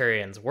that the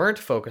Turians weren't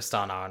focused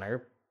on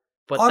honor,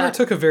 but honor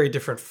took a very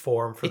different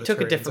form for the Turians. It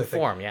took a different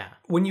form, yeah.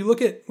 When you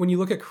look at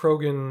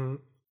Krogan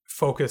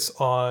focus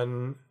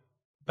on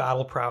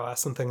battle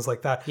prowess and things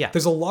like that,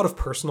 there's a lot of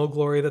personal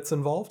glory that's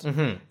involved.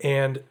 Mm-hmm.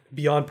 And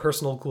beyond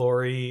personal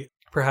glory,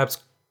 perhaps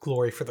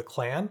glory for the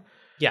clan.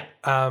 Yeah.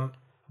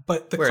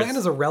 But the clan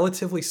is a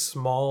relatively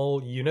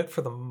small unit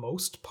for the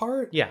most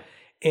part. Yeah.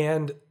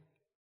 And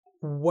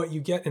what you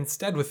get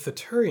instead with the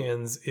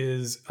Turians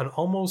is an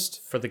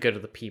almost... for the good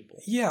of the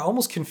people. Yeah,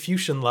 almost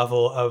Confucian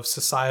level of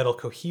societal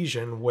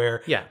cohesion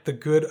where the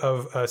good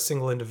of a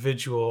single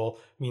individual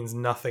means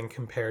nothing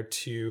compared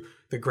to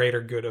the greater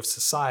good of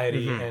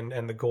society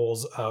and the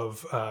goals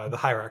of the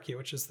hierarchy,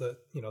 which is the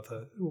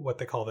what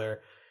they call their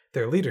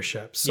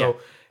leadership. So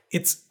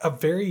it's a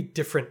very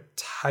different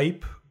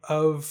type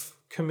of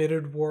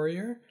committed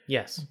warrior.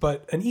 Yes.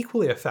 But an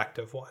equally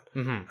effective one.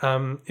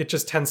 Mm-hmm. It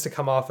just tends to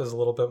come off as a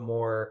little bit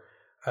more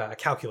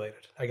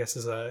calculated, I guess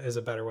is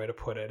a better way to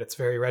put it. It's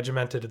very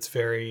regimented. It's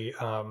very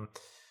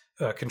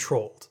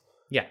controlled.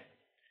 Yeah.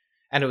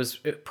 And it was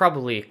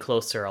probably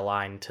closer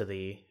aligned to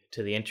the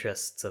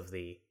interests of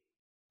the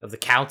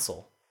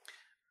council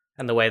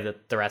and the way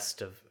that the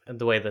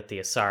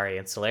Asari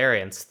and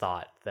Solarians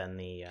thought than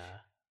the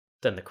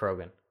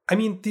Krogan. I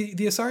mean, the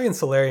Asari and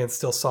Solarians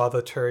still saw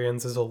the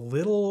Turians as a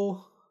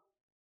little...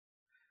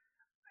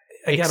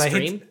 Again,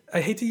 extreme?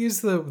 I hate to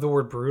use the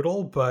word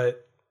brutal,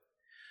 but...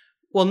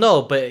 Well,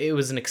 no, but it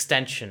was an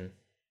extension,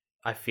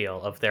 I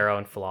feel, of their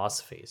own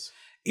philosophies.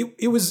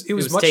 It was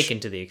much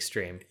taken to the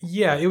extreme.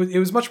 Yeah, it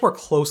was much more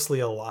closely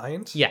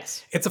aligned.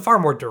 Yes. It's a far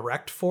more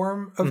direct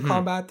form of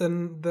combat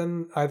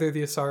than either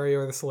the Asari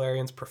or the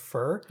Solarians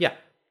prefer. Yeah.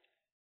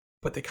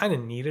 But they kind of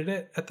needed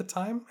it at the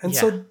time. And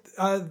so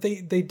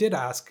they did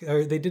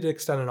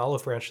extend an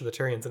olive branch to the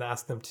Turians and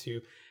ask them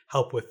to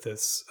help with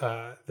this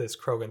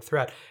Krogan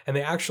threat. And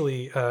they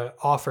actually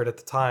offered at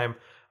the time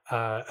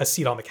a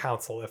seat on the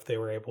council if they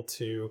were able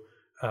to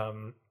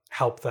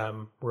help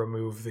them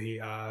remove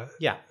the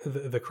Yeah.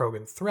 the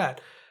Krogan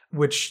threat,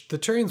 which the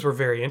Turians were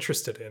very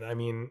interested in. I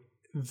mean,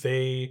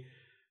 they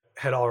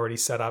had already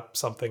set up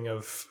something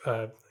of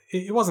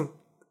it wasn't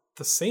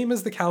the same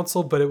as the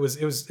council, but it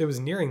was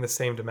nearing the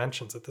same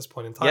dimensions at this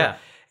point in time. Yeah.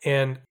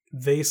 And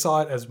they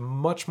saw it as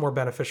much more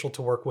beneficial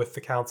to work with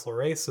the council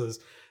races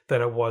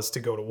than it was to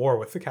go to war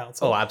with the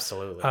council. Oh,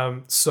 absolutely.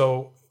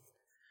 So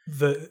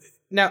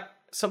now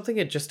something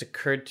had just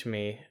occurred to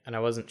me, and I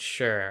wasn't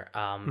sure.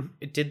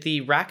 Did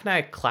the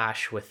Rachni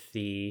clash with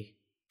the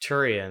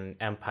Turian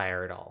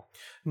Empire at all?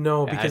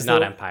 No, because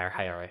not empire,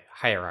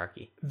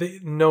 hierarchy.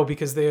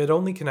 Because they had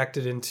only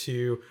connected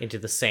into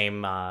the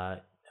same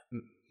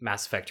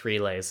Mass Effect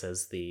relays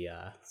as the.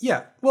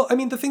 Yeah, well, I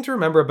mean, the thing to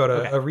remember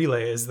about a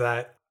relay is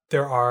that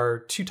there are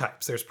two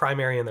types. There's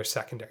primary and there's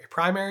secondary.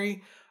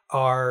 Primary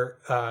are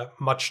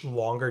much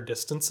longer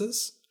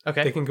distances.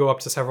 Okay. They can go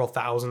up to several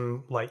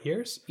thousand light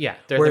years. Yeah,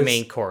 they're the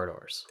main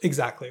corridors.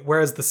 Exactly.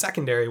 Whereas the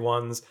secondary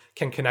ones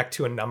can connect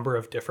to a number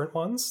of different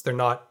ones. They're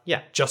not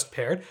just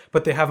paired,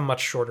 but they have a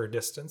much shorter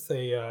distance.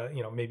 They,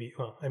 maybe,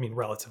 well, I mean,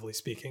 relatively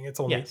speaking, it's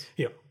only,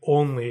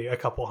 only a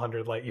couple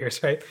hundred light years,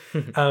 right?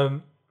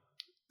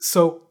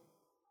 So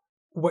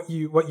what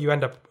you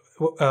end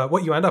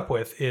up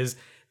with is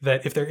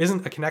that if there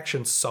isn't a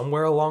connection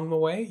somewhere along the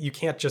way, you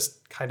can't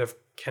just kind of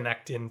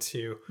connect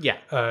into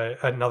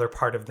another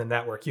part of the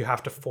network. You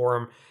have to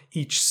form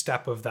each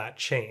step of that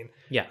chain.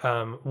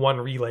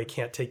 One relay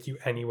can't take you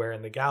anywhere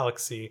in the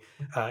galaxy.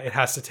 It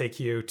has to take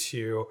you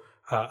to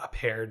a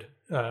paired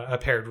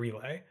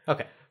relay.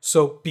 Okay.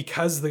 So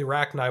because the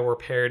Rachni were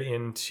paired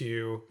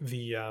into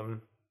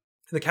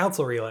the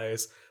council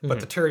relays, but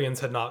the Turians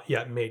had not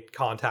yet made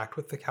contact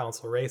with the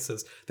council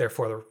races.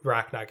 Therefore, the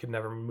Rachni could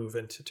never move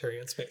into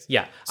Turian space.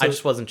 Yeah, so, I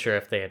just wasn't sure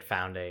if they had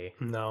found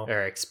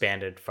or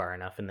expanded far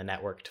enough in the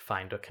network to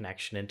find a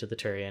connection into the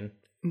Turian.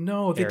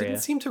 No, they didn't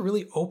seem to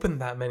really open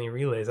that many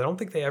relays. I don't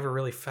think they ever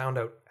really found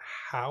out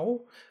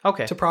how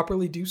to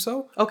properly do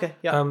so. Okay,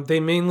 yeah. They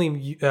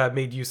mainly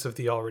made use of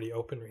the already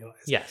open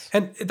relays. Yes.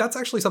 And that's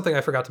actually something I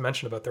forgot to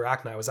mention about the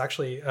Rachni. Was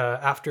actually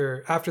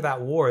after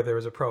that war, there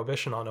was a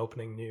prohibition on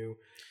opening new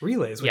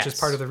relays, which is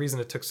part of the reason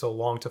it took so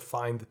long to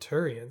find the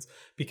Turians,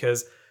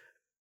 because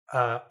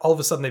all of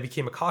a sudden they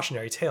became a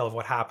cautionary tale of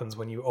what happens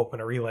when you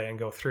open a relay and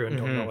go through and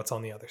don't know what's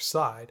on the other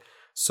side.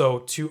 So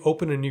to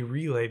open a new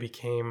relay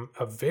became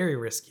a very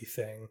risky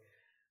thing,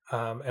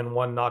 and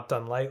one not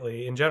done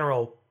lightly. In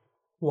general,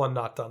 one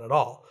not done at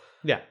all.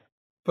 Yeah.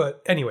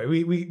 But anyway,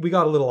 we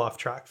got a little off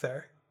track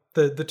there.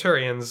 The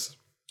Turians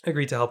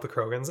agreed to help the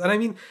Krogans. And I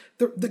mean,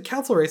 the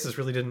council races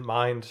really didn't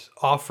mind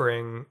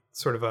offering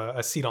sort of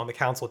a seat on the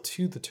council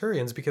to the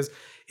Turians, because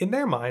in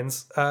their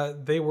minds,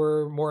 they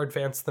were more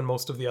advanced than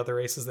most of the other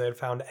races they had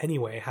found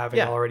anyway,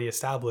 having already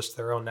established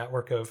their own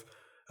network of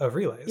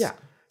relays. Yeah.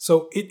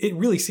 So it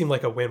really seemed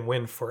like a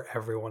win-win for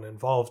everyone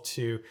involved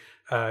to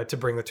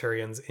bring the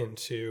Turians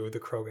into the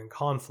Krogan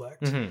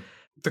conflict.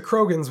 The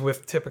Krogans,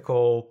 with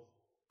typical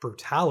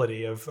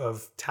brutality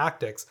of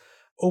tactics,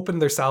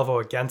 opened their salvo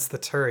against the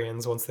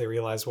Turians once they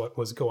realized what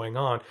was going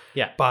on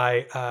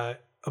by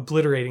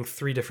obliterating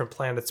 3 different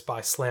planets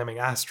by slamming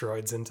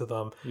asteroids into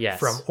them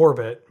from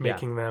orbit,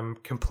 making them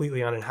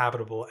completely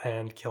uninhabitable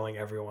and killing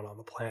everyone on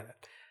the planet.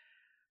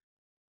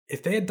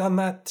 If they had done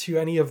that to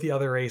any of the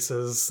other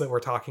races that we're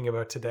talking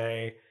about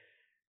today,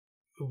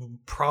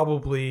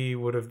 probably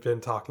would have been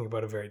talking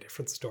about a very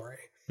different story.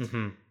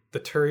 The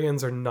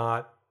Turians are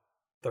not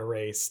the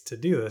race to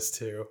do this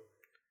to.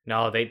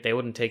 No, they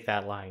wouldn't take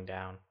that lying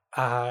down.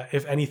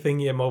 If anything,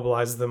 you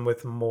immobilized them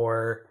with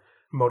more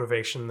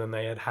motivation than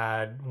they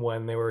had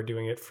when they were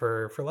doing it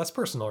for less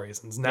personal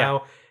reasons.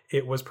 Now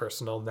it was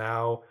personal.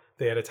 Now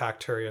they had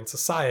attacked Turian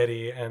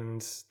society,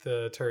 and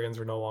the Turians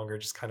were no longer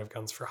just kind of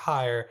guns for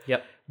hire.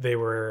 They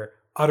were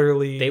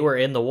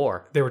in the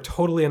war. They were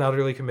totally and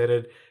utterly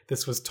committed.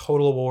 This was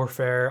total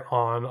warfare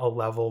on a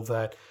level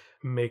that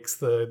makes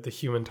the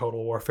human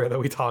total warfare that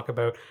we talk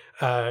about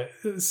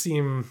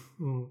seem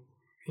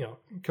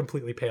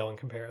completely pale in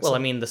comparison. Well, I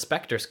mean, the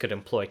Spectres could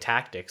employ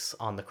tactics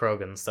on the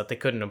Krogans that they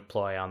couldn't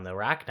employ on the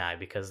Rachni,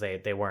 because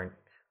they weren't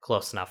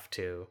close enough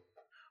to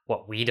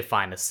what we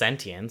define as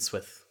sentience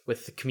with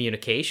the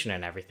communication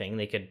and everything.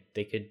 They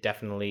could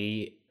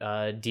definitely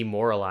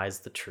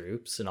demoralize the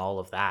troops and all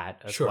of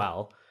that as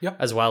well.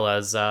 As well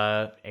as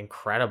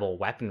incredible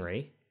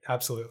weaponry.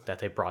 Absolutely. That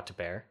they brought to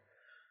bear.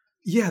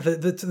 Yeah,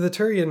 the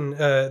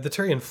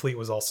Turian fleet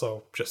was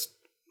also just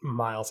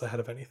miles ahead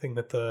of anything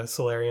that the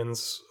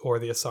Solarians or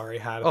the Asari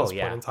had at this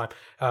point in time.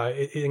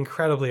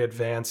 Incredibly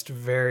advanced,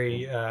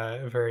 very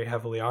very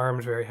heavily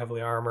armed, very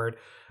heavily armored,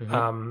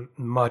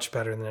 much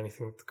better than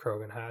anything that the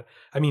Krogan had.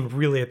 I mean,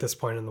 really, at this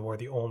point in the war,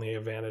 the only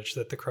advantage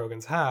that the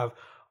Krogans have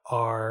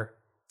are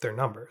their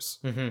numbers.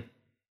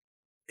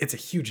 It's a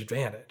huge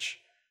advantage.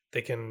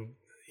 They can,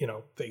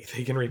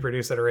 they can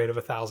reproduce at a rate of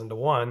 1,000 to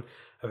 1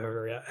 of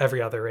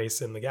every other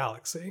race in the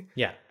galaxy.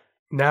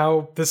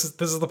 Now, this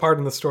is the part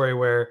in the story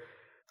where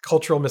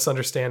cultural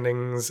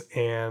misunderstandings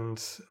and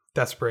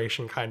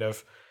desperation kind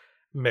of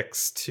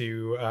mix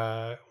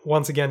to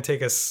once again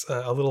take us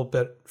a little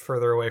bit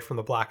further away from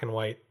the black and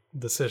white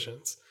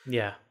decisions.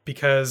 Yeah.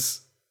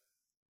 Because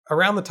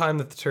around the time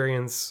that the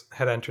Turians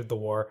had entered the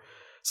war,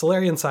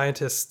 Solarian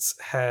scientists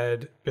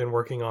had been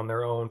working on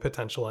their own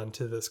potential end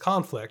to this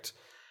conflict,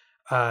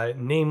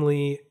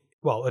 namely,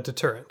 a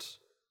deterrent.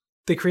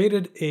 They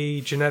created a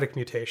genetic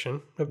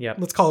mutation. Yep.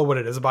 Let's call it what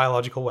it is, a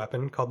biological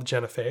weapon called the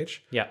genophage.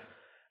 Yeah.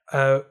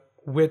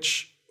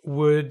 Which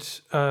would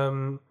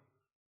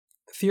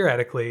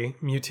theoretically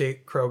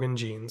mutate Krogan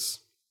genes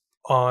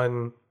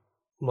on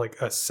like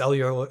a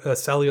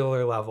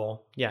cellular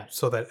level. Yeah.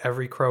 So that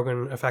every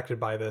Krogan affected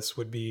by this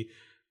would be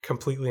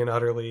completely and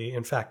utterly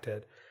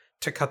infected,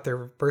 to cut their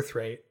birth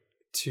rate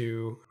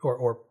to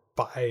or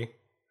by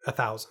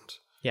 1,000.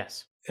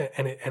 Yes.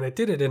 And it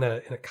did it in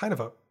a kind of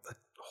a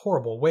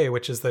horrible way,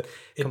 which is that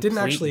it Complete didn't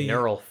actually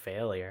neural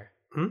failure.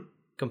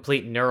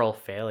 Complete neural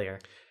failure.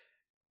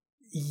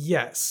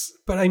 Yes,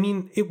 but I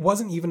mean, it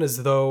wasn't even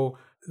as though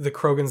the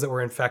Krogans that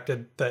were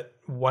infected, that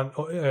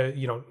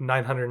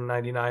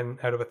 999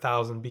 out of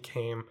 1,000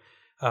 became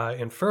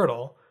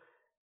infertile.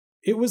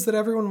 It was that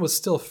everyone was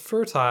still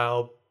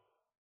fertile,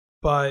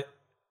 but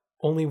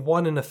only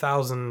 1 in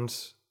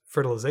 1,000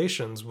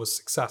 fertilizations was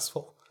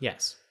successful.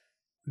 Yes.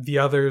 The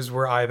others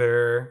were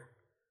either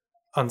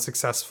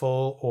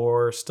unsuccessful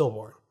or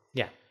stillborn.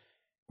 Yeah.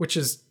 Which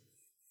is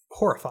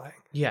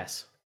horrifying.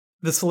 Yes.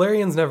 The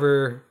Solarians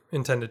never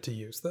intended to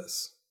use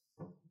this.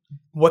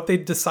 What they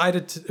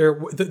decided to,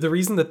 or the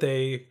reason that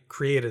they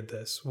created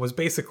this was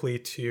basically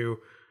to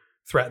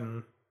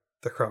threaten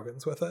the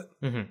Krogans with it.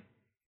 Mm-hmm.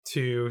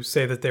 To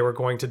say that they were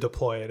going to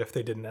deploy it if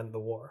they didn't end the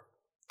war.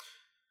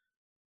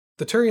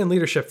 The Turian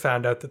leadership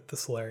found out that the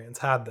Solarians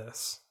had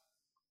this,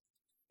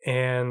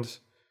 and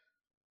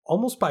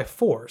almost by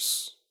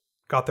force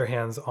got their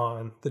hands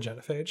on the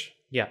genophage.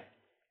 Yeah.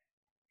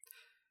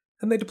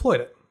 And they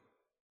deployed it.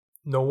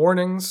 No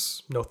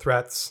warnings, no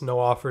threats, no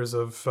offers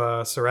of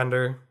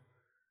surrender.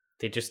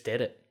 They just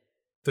did it.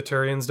 The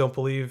Turians don't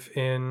believe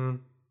in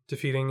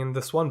defeating in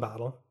this one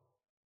battle.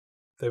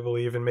 They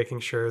believe in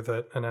making sure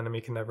that an enemy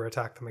can never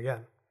attack them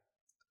again.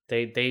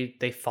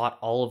 They fought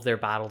all of their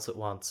battles at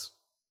once.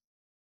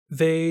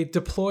 They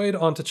deployed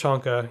onto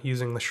Chonka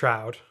using the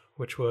Shroud,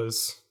 which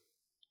was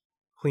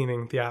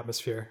cleaning the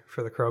atmosphere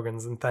for the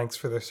Krogans, and thanks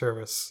for their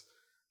service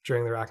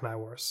during the Rachni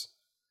Wars.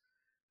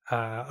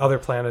 Other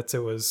planets,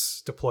 it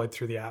was deployed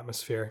through the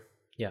atmosphere.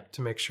 Yeah.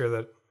 To make sure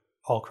that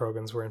all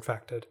Krogans were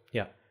infected.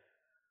 Yeah.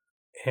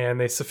 And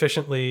they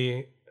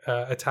sufficiently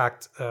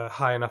attacked a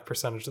high enough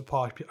percentage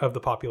of the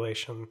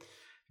population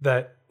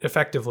that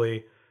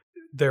effectively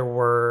there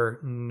were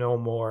no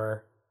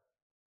more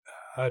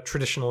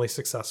traditionally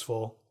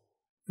successful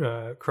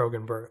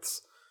Krogan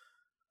births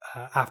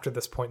after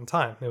this point in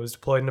time. It was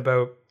deployed in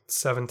about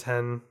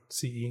 710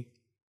 CE.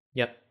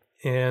 Yep.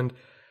 And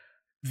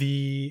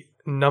the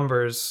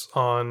numbers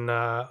on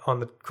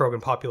the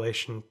Krogan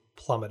population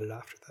plummeted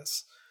after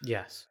this.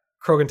 Yes.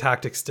 Krogan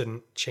tactics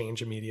didn't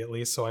change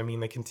immediately, so I mean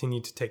they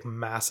continued to take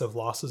massive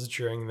losses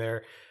during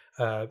their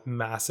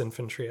mass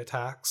infantry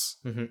attacks.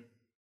 Mm-hmm.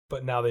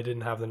 But now they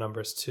didn't have the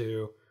numbers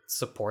to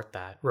support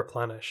that.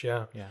 Replenish,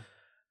 yeah. Yeah.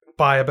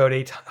 By about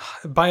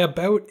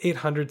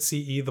 800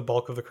 CE, the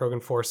bulk of the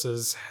Krogan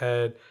forces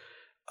had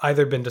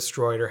either been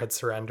destroyed or had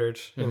surrendered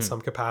in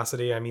some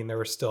capacity. I mean, there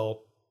were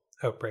still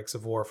outbreaks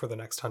of war for the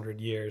next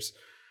 100 years,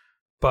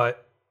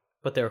 but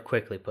they were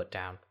quickly put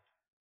down.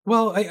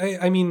 Well,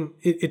 I mean,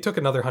 it took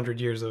another 100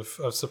 years of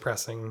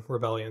suppressing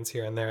rebellions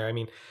here and there. I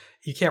mean,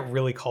 you can't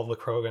really call the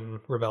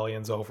Krogan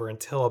rebellions over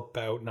until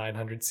about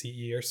 900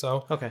 CE or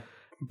so. Okay.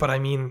 But I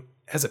mean,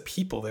 as a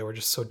people, they were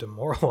just so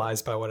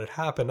demoralized by what had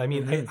happened. I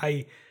mean,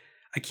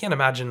 I can't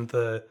imagine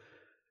the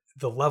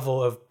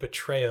level of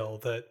betrayal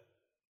that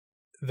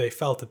they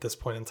felt at this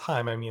point in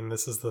time. I mean,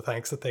 this is the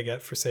thanks that they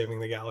get for saving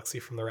the galaxy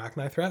from the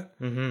Rachni threat.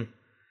 Mm-hmm.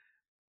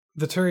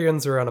 The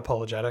Turians are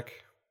unapologetic.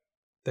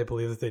 They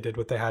believe that they did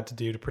what they had to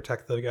do to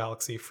protect the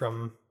galaxy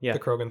from the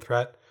Krogan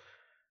threat.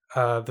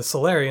 The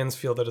Solarians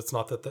feel that it's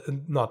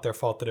not their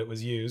fault that it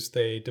was used.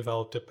 They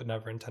developed it but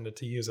never intended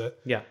to use it.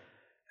 Yeah.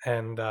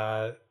 And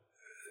the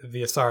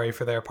Asari,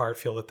 for their part,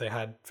 feel that they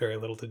had very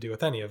little to do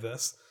with any of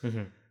this.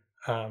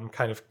 Mm-hmm.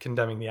 Kind of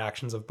condemning the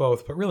actions of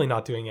both, but really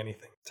not doing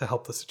anything to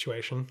help the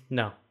situation.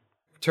 No.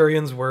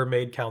 Turians were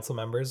made council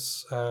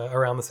members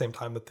around the same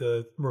time that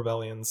the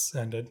rebellions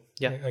ended.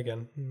 Yeah.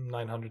 Again,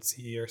 900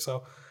 CE or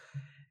so.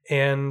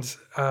 And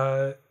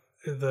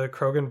the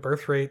Krogan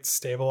birth rate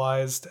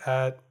stabilized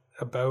at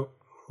about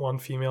 1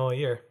 female a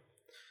year.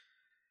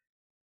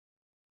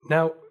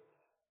 Now,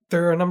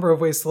 there are a number of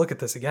ways to look at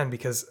this again,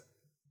 because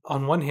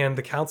on one hand,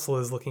 the council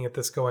is looking at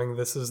this going,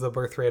 this is the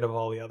birth rate of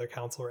all the other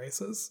council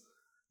races,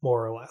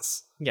 more or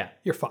less. Yeah.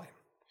 You're fine.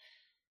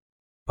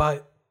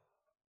 But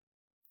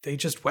they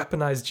just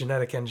weaponized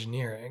genetic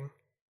engineering.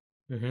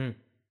 Mm-hmm.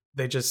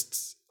 They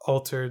just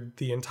altered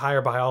the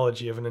entire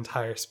biology of an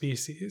entire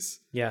species.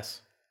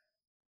 Yes.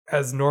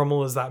 As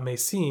normal as that may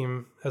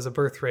seem as a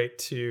birth rate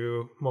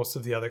to most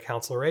of the other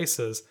council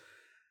races,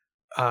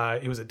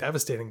 it was a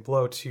devastating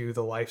blow to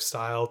the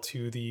lifestyle,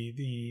 to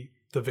the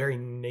very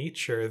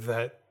nature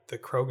that the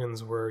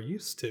Krogans were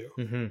used to.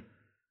 Mm-hmm.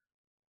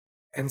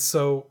 And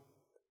so,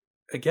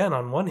 again,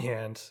 on one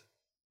hand,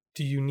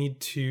 do you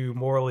need to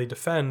morally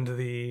defend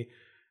the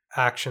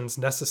actions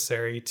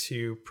necessary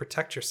to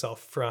protect yourself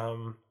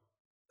from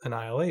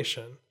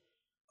annihilation?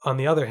 On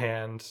the other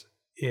hand,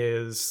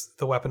 is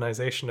the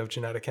weaponization of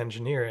genetic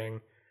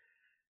engineering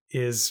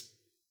is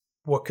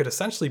what could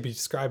essentially be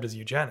described as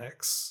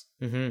eugenics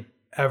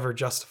ever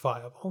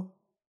justifiable?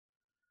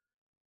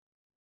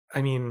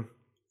 I mean,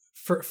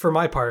 for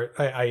my part,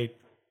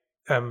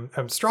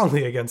 I'm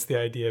strongly against the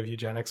idea of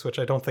eugenics, which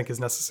I don't think is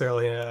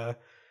necessarily a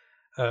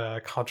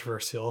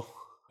controversial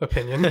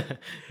opinion.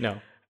 No,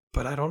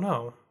 but I don't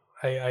know.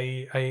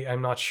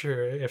 I'm not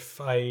sure if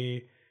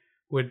I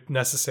would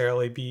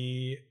necessarily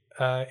be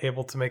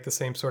able to make the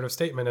same sort of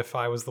statement if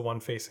I was the one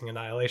facing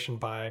annihilation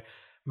by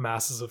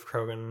masses of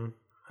Krogan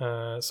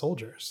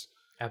soldiers.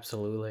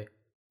 Absolutely.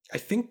 I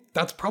think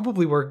that's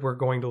probably where we're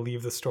going to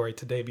leave the story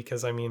today,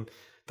 because I mean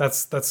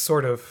that's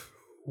sort of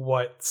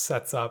what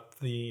sets up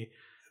the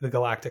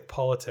galactic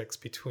politics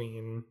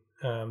between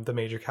the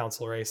major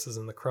council races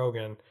and the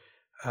Krogan,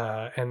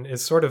 and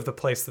is sort of the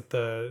place that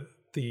the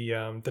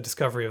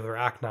discovery of the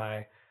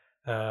Arachni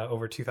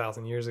over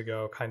 2,000 years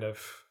ago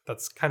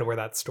that's kind of where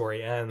that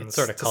story ends. It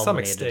sort of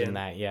culminated in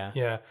that, yeah.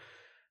 Yeah.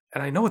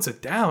 And I know it's a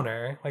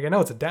downer. Like, I know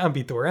it's a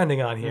downbeat that we're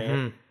ending on here.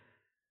 Mm-hmm.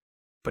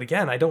 But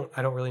again, I don't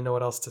really know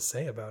what else to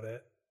say about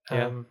it.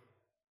 Yeah.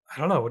 I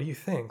don't know. What do you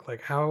think?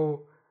 Like, how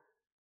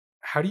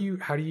do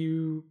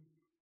you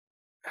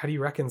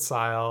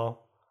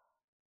reconcile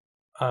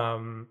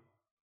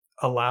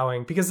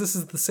allowing, because this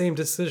is the same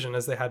decision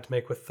as they had to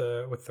make with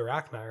the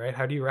Arachni, right?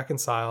 How do you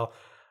reconcile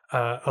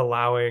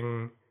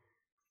allowing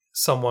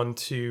someone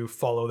to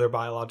follow their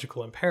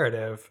biological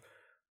imperative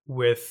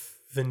with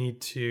the need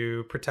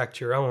to protect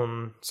your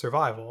own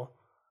survival?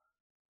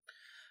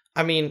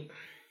 I mean,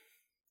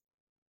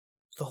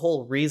 the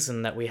whole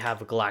reason that we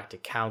have a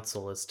galactic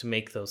council is to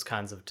make those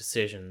kinds of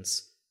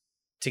decisions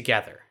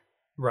together,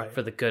 right,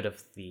 for the good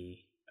of the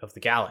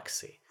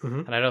galaxy.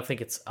 Mm-hmm. And I don't think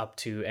it's up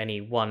to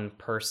any one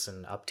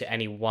person, up to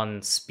any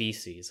one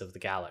species of the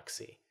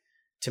galaxy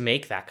to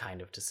make that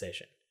kind of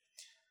decision.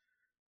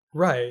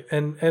 Right.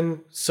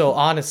 And so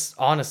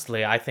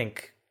honestly, I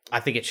think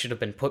it should have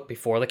been put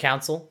before the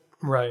council,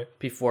 right,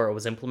 before it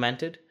was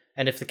implemented.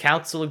 And if the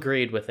council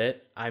agreed with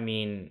it, I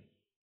mean,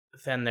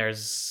 then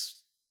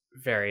there's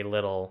very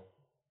little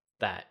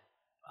that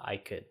I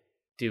could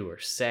do or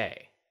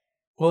say.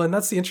 Well, and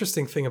that's the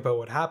interesting thing about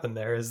what happened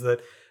there, is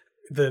that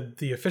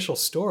the official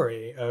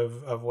story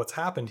of what's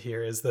happened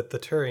here is that the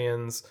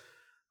Turians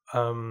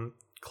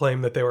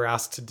claim that they were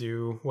asked to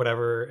do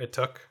whatever it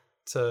took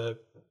to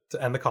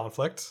end the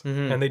conflict,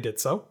 and they did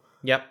so.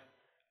 Yep.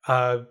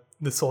 The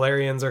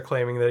Solarians are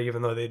claiming that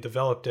even though they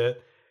developed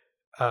it,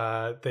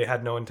 they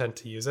had no intent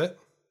to use it.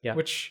 Yeah.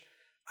 Which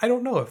I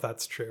don't know if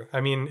that's true.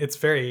 I mean, it's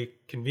very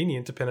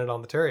convenient to pin it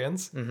on the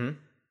Turians.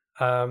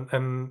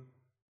 And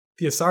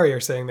the Asari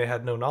are saying they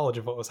had no knowledge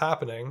of what was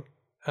happening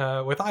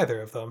with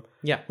either of them.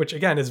 Yeah. Which,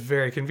 again, is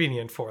very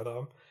convenient for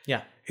them.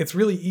 Yeah. It's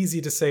really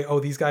easy to say, oh,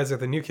 these guys are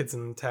the new kids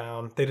in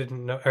town. They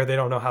didn't know, or they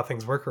don't know how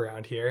things work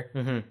around here,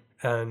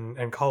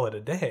 and call it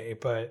a day.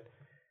 But,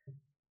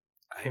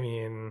 I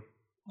mean,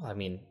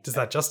 does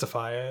that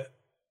justify it?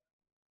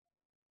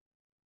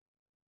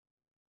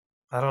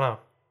 I don't know.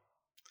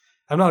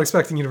 I'm not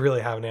expecting you to really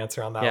have an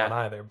answer on that one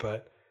either,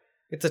 but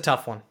it's a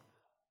tough one.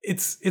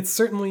 It's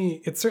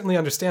certainly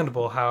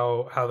understandable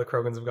how the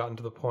Krogans have gotten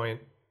to the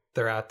point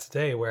they're at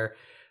today, where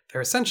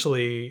they've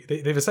essentially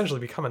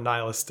become a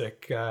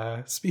nihilistic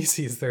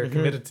species. They're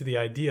committed to the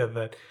idea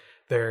that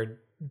they're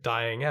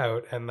dying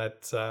out and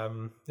that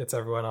it's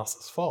everyone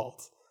else's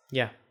fault.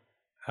 Yeah.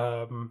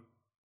 And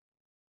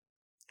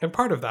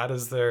part of that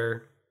is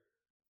their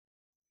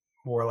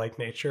warlike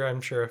nature. I'm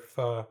sure if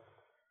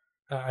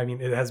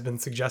it has been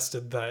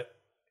suggested that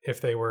if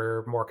they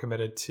were more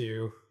committed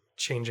to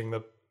changing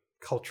the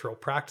cultural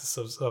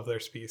practices of their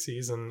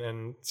species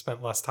and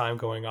spent less time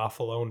going off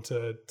alone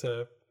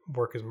to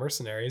work as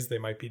mercenaries, they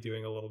might be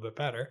doing a little bit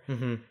better.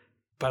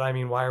 But I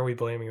mean, why are we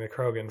blaming the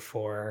Krogan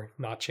for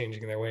not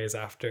changing their ways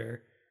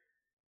after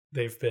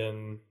they've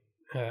been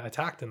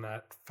attacked in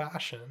that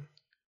fashion?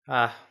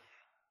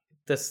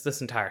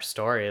 This entire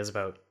story is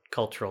about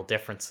cultural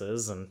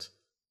differences and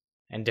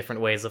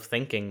different ways of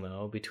thinking,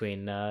 though,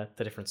 between the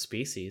different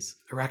species.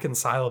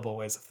 Irreconcilable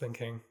ways of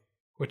thinking,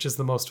 which is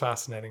the most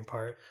fascinating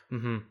part.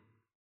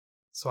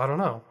 So I don't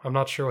know. I'm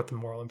not sure what the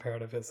moral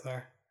imperative is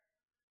there.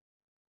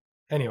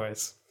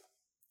 Anyways,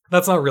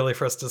 that's not really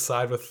for us to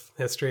decide with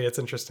history. It's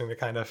interesting to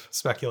kind of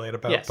speculate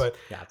about. Yes. But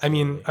yeah, I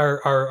mean,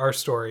 our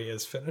story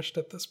is finished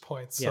at this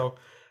point. So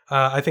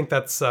I think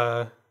that's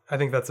the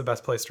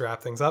best place to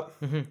wrap things up.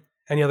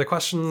 Any other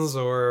questions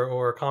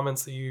or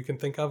comments that you can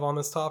think of on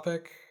this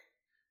topic?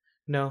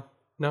 No,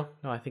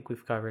 I think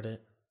we've covered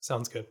it.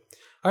 Sounds good.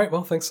 All right.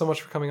 Well, thanks so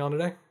much for coming on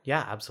today.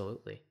 Yeah,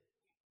 absolutely.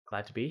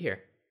 Glad to be here.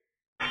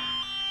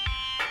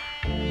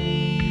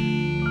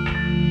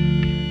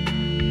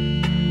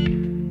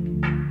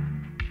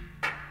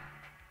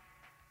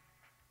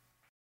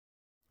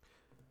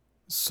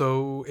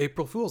 So,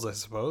 April Fools, I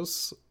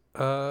suppose.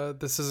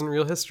 This isn't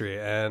real history,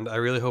 and I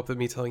really hope that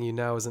me telling you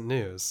now isn't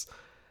news.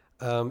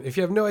 If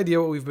you have no idea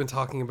what we've been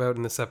talking about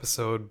in this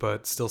episode,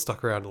 but still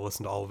stuck around to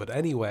listen to all of it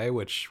anyway,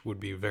 which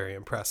would be very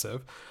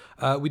impressive,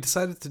 we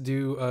decided to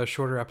do a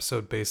shorter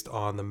episode based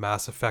on the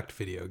Mass Effect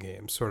video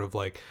game, sort of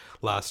like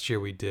last year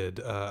we did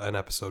an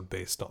episode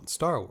based on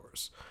Star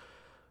Wars.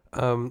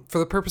 For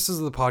the purposes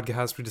of the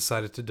podcast, we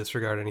decided to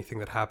disregard anything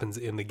that happens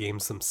in the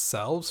games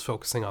themselves,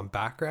 focusing on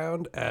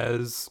background,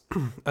 as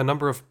a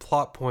number of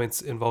plot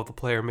points involve the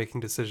player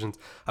making decisions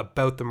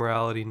about the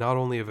morality not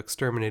only of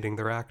exterminating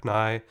the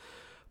Rachni,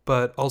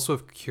 but also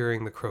of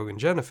curing the Krogan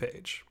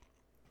genophage.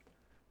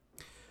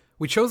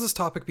 We chose this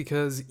topic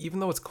because, even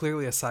though it's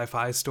clearly a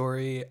sci-fi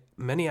story,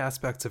 many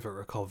aspects of it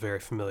recall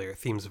very familiar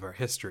themes of our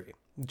history.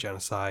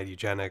 Genocide,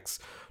 eugenics,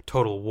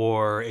 total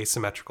war,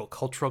 asymmetrical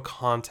cultural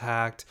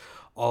contact,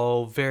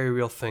 all very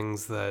real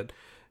things that,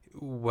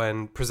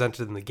 when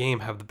presented in the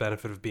game, have the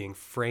benefit of being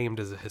framed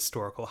as a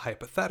historical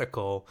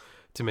hypothetical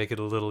to make it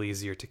a little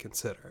easier to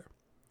consider.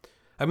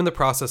 I'm in the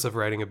process of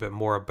writing a bit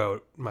more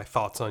about my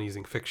thoughts on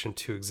using fiction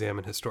to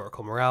examine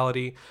historical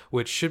morality,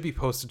 which should be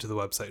posted to the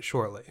website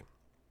shortly.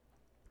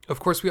 Of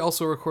course, we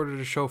also recorded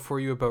a show for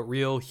you about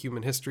real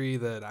human history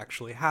that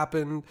actually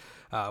happened,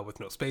 with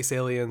no space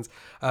aliens,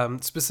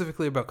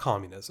 specifically about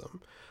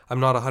communism. I'm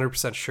not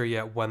 100% sure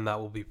yet when that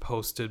will be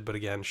posted, but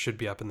again, should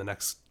be up in the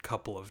next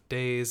couple of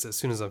days as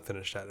soon as I'm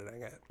finished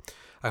editing it.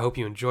 I hope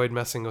you enjoyed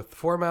messing with the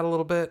format a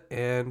little bit,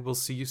 and we'll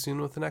see you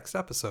soon with the next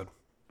episode.